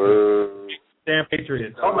right. Damn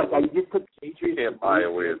Patriots. Oh, my God, you just took Patriots. Can't buy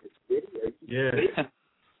a win. Yeah.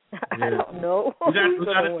 I don't know. We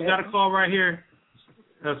got a call right here.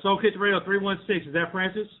 Soul Kitchen Radio 316. Is that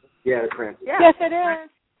Francis? Yeah, it's Francis. Yeah. Yes, it is.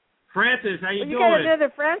 Francis, how you You doing? got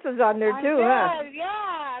another Francis on there I'm too, good. huh?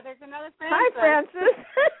 Yeah, there's another Francis. Hi, Francis.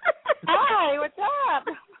 Hi, what's up?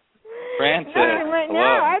 Francis. Right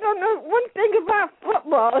now, I don't know one thing about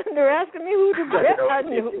football, and they're asking me who to bet on,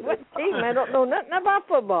 what team. I don't know nothing about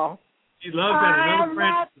football. She loves that. Another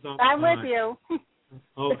Francis is on the I'm line. with you.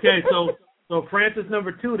 Okay, so Francis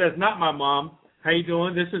number 2, that's not my mom. How you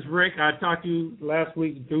doing? This is Rick. I talked to you last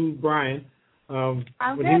week through Brian. I'm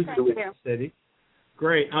when good, he was thank doing you. City.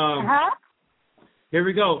 Great. Here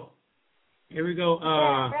we go.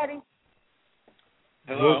 Ready?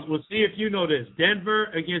 We'll see if you know this. Denver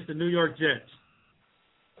against the New York Jets.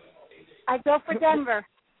 I go for Denver.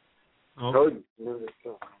 Okay.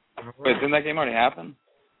 Wait, didn't that game already happen?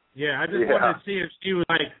 Yeah, I just wanted to see if she was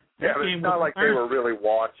like. Yeah, but it's not like they were really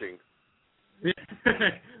watching.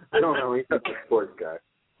 I don't know. He's not a sports guy.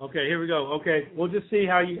 Okay, here we go. Okay, we'll just see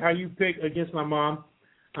how you pick against my mom.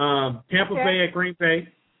 Tampa Bay at Green Bay.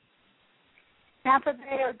 Tampa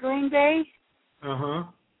Bay or Green Bay? Uh-huh.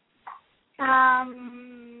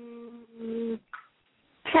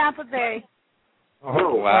 Tampa Bay.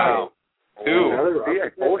 Oh, wow. See, I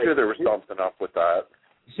told you there was something up with that.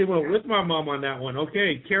 She went with my mom on that one.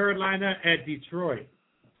 Okay, Carolina at Detroit.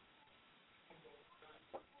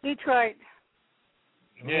 Detroit.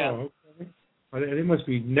 Yeah. Oh, okay. Oh, they must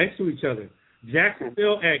be next to each other.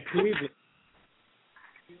 Jacksonville at Cleveland.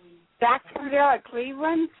 Jacksonville at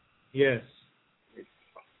Cleveland? Yes.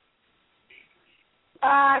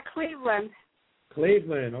 Cleveland.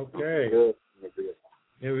 Cleveland, okay.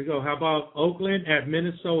 Here we go. How about Oakland at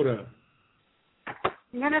Minnesota?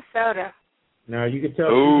 Minnesota. Now, you can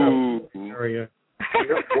tell Ooh. she's not from the Bay Area.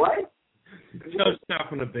 What? She's not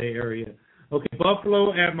from the Bay Area. Okay,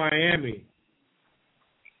 Buffalo at Miami.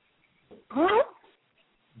 Who?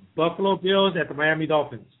 Buffalo Bills at the Miami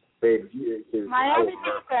Dolphins. Babe, Miami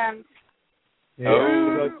Dolphins.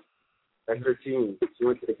 Yeah, that's her team. She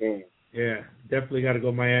went to the game. yeah, definitely got to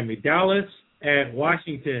go Miami. Dallas at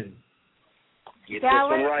Washington. Get this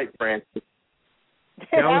one right, Francis.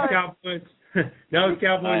 Dallas Cowboys. Dallas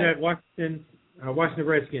Cowboys at Washington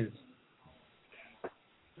Redskins.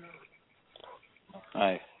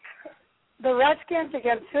 Nice. The Redskins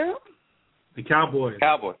against who? The Cowboys.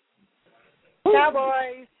 Cowboys.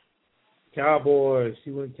 Cowboys.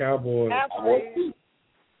 She went Cowboys. Cowboys.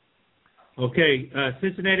 Okay,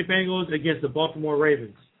 Cincinnati Bengals against the Baltimore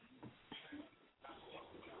Ravens.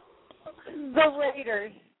 The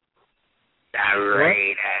Raiders. The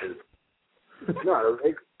Raiders. No,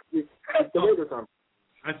 it's the Raiders on.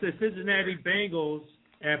 I said Cincinnati Bengals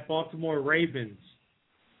at Baltimore Ravens.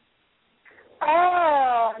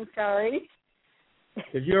 Oh, I'm sorry.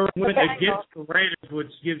 Because you're went against the Raiders,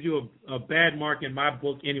 which gives you a bad mark in my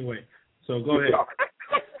book anyway. So go ahead.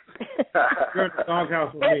 You're at the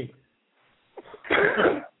doghouse with me.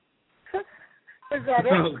 Is that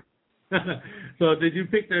it? So did you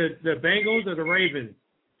pick the Bengals or the Ravens?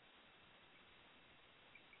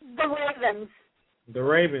 The Ravens. The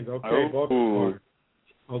Ravens. Okay, Baltimore.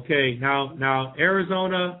 Okay, now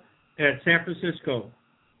Arizona at San Francisco.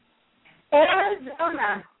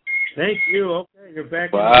 Arizona. Thank you. Okay, you're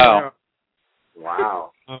back. Wow.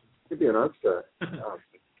 Wow. Could be an upset.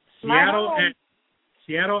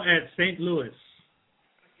 Seattle at St. Louis.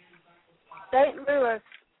 St. Louis.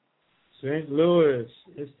 St. Louis.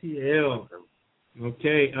 STL.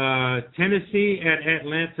 Okay. Tennessee at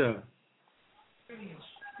Atlanta.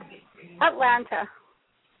 Atlanta.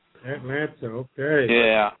 Okay.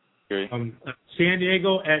 Yeah. San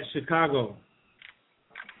Diego at Chicago.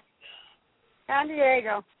 San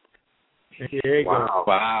Diego.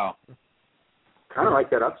 Wow. Kind of like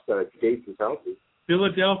that upset if Gates is healthy.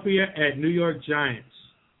 Philadelphia at New York Giants.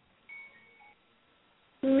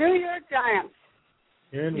 New York Giants.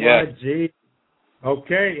 NYG.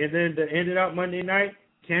 Okay, and then to end it out Monday night,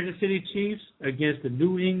 Kansas City Chiefs against the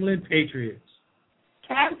New England Patriots.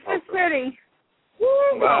 Kansas City.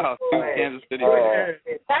 Wow, Kansas City.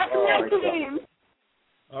 That's my team.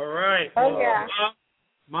 All right. Oh, yeah.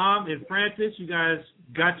 Mom and Francis, you guys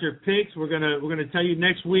got your picks. We're gonna tell you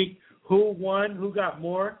next week who won, who got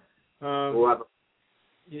more. And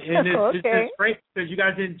it's great because you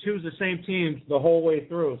guys didn't choose the same teams the whole way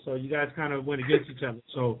through, so you guys kind of went against each other.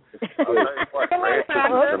 So. Okay,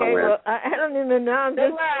 well, I don't even know. I'm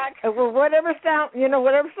just, whatever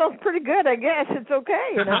sounds pretty good. I guess it's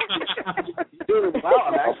okay. You're doing well.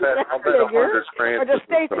 I'll bet 100 or the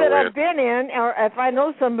states that I've been in, or if I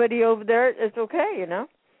know somebody over there, it's okay.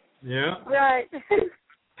 Yeah. Right.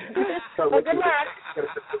 Well, good luck.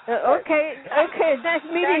 Okay. Nice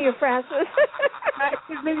meeting you, Francis. Nice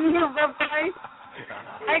meeting you. Bye-bye.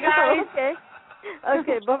 Hi, guys.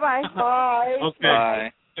 Okay. Bye-bye. Bye. Okay.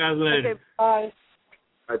 Bye. Guys later. Okay, bye.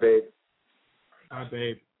 Bye, babe. Bye,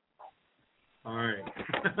 babe. All right.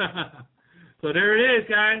 So there it is,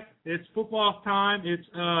 guys. It's football time. It's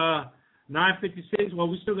 9:56. Well,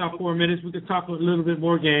 we still got 4 minutes. We could talk a little bit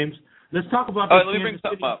more games. Let's talk about the let me bring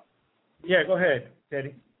something up. Yeah, go ahead,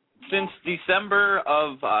 Teddy. Since December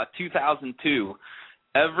of 2002,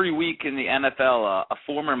 every week in the NFL, a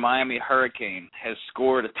former Miami Hurricane has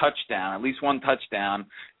scored a touchdown, at least one touchdown,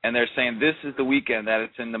 and they're saying this is the weekend that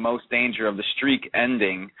it's in the most danger of the streak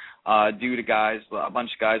ending due to a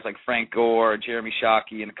bunch of guys like Frank Gore, Jeremy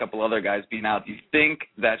Shockey, and a couple other guys being out. Do you think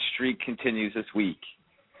that streak continues this week?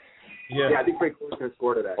 Yeah, I think Frank Gore's going to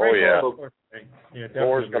score today. Oh, yeah.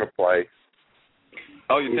 Gore's going to play.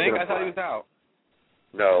 Oh, you think? I thought he was out.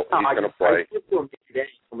 No, he's going to play. I told him today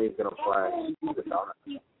he's going to play.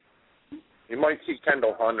 You might see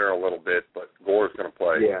Kendall Hunter a little bit, but Gore's going to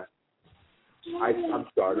play. Yeah. I'm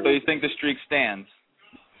starting. So you think the streak stands?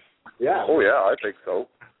 Yeah. Oh, yeah, I think so.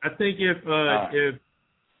 I think if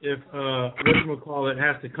whatchamacallit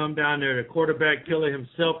has to come down there, the quarterback kill it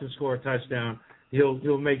himself and score a touchdown,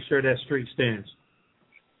 he'll make sure that streak stands.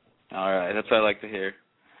 All right, that's what I like to hear.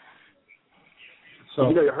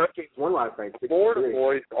 So the Hurricanes won last night. Florida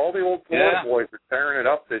boys, all the old Florida boys are tearing it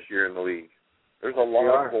up this year in the league. There's a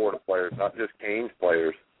lot of Florida players, not just Canes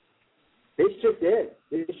players. They shipped in.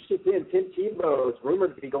 Tim Tebow is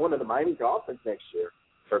rumored to be going to the Miami Dolphins next year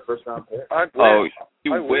for a first-round pick. I wish.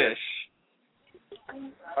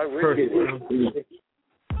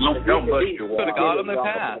 Don't push you. Could have got him in the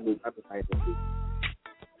past.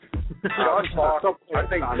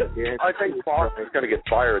 I think Fox is going to get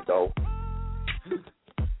fired, though.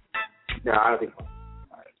 No, I don't think so.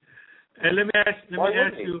 And let me ask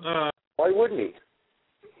you. Why wouldn't he?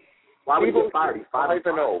 Why would he get fired? He's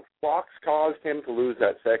 5-0. Fox caused him to lose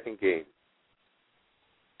that second game.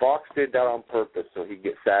 Fox did that on purpose so he'd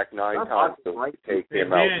get sacked 9 times so he could take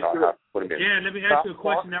him out and not have to put him in. Dan, let me ask you a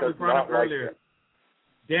question that we brought up earlier.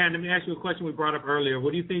 Dan, let me ask you a question we brought up earlier.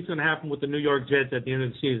 What do you think is going to happen with the New York Jets at the end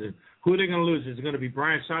of the season? Who are they going to lose? Is it going to be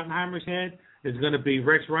Brian Schottenheimer's head? Is it going to be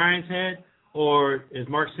Rex Ryan's head? Or is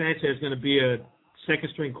Mark Sanchez going to be a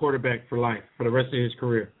second-string quarterback for life, for the rest of his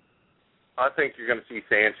career? I think you're going to see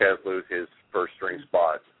Sanchez lose his first-string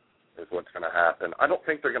spot is what's going to happen. I don't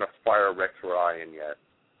think they're going to fire Rex Ryan yet.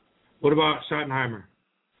 What about Schottenheimer?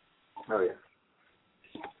 Oh, yeah.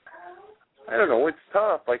 I don't know. It's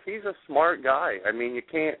tough. Like, he's a smart guy. I mean, you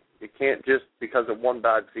can't just, because of one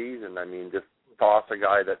bad season, just toss a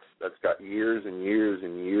guy that's got years and years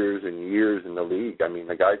and years and years in the league. I mean,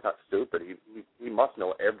 the guy's not stupid. He must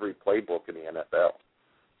know every playbook in the NFL.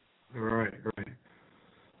 Right.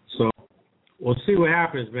 So we'll see what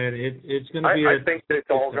happens, man. It's going to be. I think that it's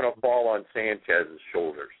all going to fall on Sanchez's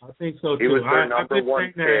shoulders. I think so too. He was their number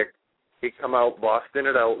one pick. He come out busting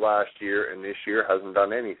it out last year, and this year hasn't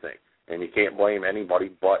done anything. And you can't blame anybody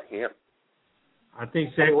but him. I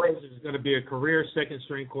think Zach Wilson is going to be a career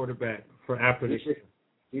second-string quarterback for after this year.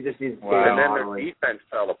 He just needs to And then their defense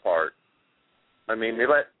fell apart. I mean, they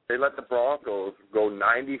let the Broncos go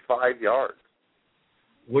 95 yards.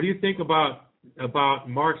 What do you think about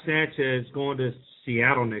Mark Sanchez going to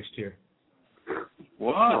Seattle next year?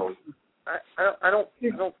 Wow. I don't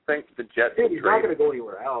think the Jets. He's not going to go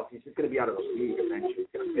anywhere else. He's just going to be out of the league eventually. He's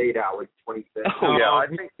going to fade out like 26. Oh yeah, I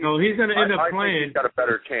think he's going to end up playing. He's got a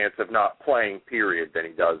better chance of not playing, period, than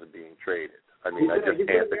he does of being traded. I mean, I just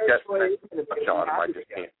can't. The Jets touch on him. I just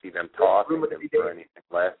can't see them tossing him for anything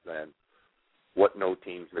less than what no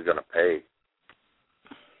teams are going to pay.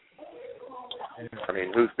 I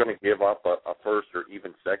mean, who's going to give up a first or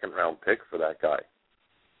even second round pick for that guy?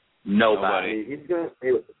 Nobody. He's going to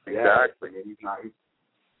stay with the Exactly.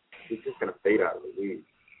 He's just going to fade out of the league.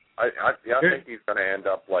 I think he's going to end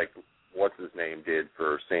up like what's his name did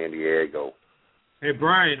for San Diego. Hey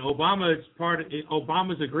Brian,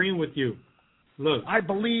 Obama's agreeing with you. Look, I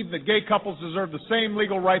believe that gay couples deserve the same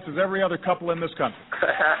legal rights as every other couple in this country.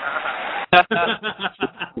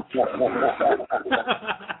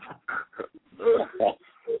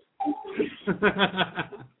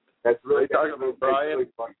 That's really talking about Brian.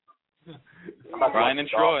 Brian and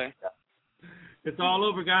Troy. It's all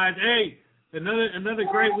over, guys. Hey, another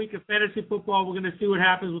great week of fantasy football. We're going to see what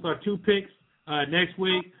happens with our 2 picks next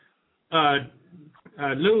week.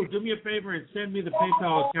 Lou, do me a favor and send me the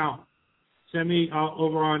PayPal account. Send me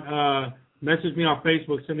over on message me on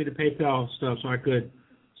Facebook. Send me the PayPal stuff so I could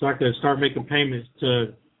start making payments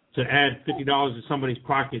to add $50 to somebody's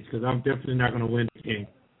pockets because I'm definitely not going to win this game.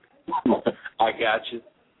 I got you.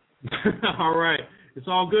 All right. It's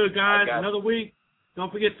all good, guys. Another week.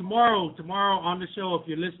 Don't forget tomorrow on the show, if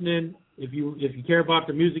you're listening, if you care about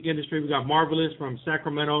the music industry, we got Marvelous from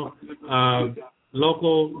Sacramento,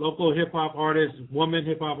 local hip-hop artist, woman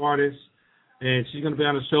hip-hop artist, and she's going to be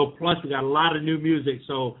on the show. Plus, we got a lot of new music.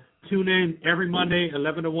 So tune in every Monday,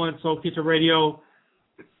 11 to 1, Soul Kitchen Radio,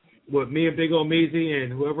 with me and Big O Meezy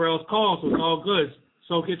and whoever else calls. So it's all good.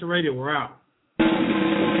 Soul Kitchen Radio, we're out.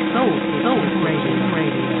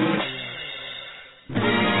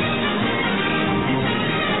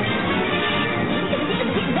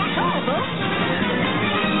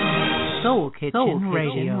 Soul Kitchen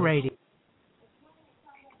Radio.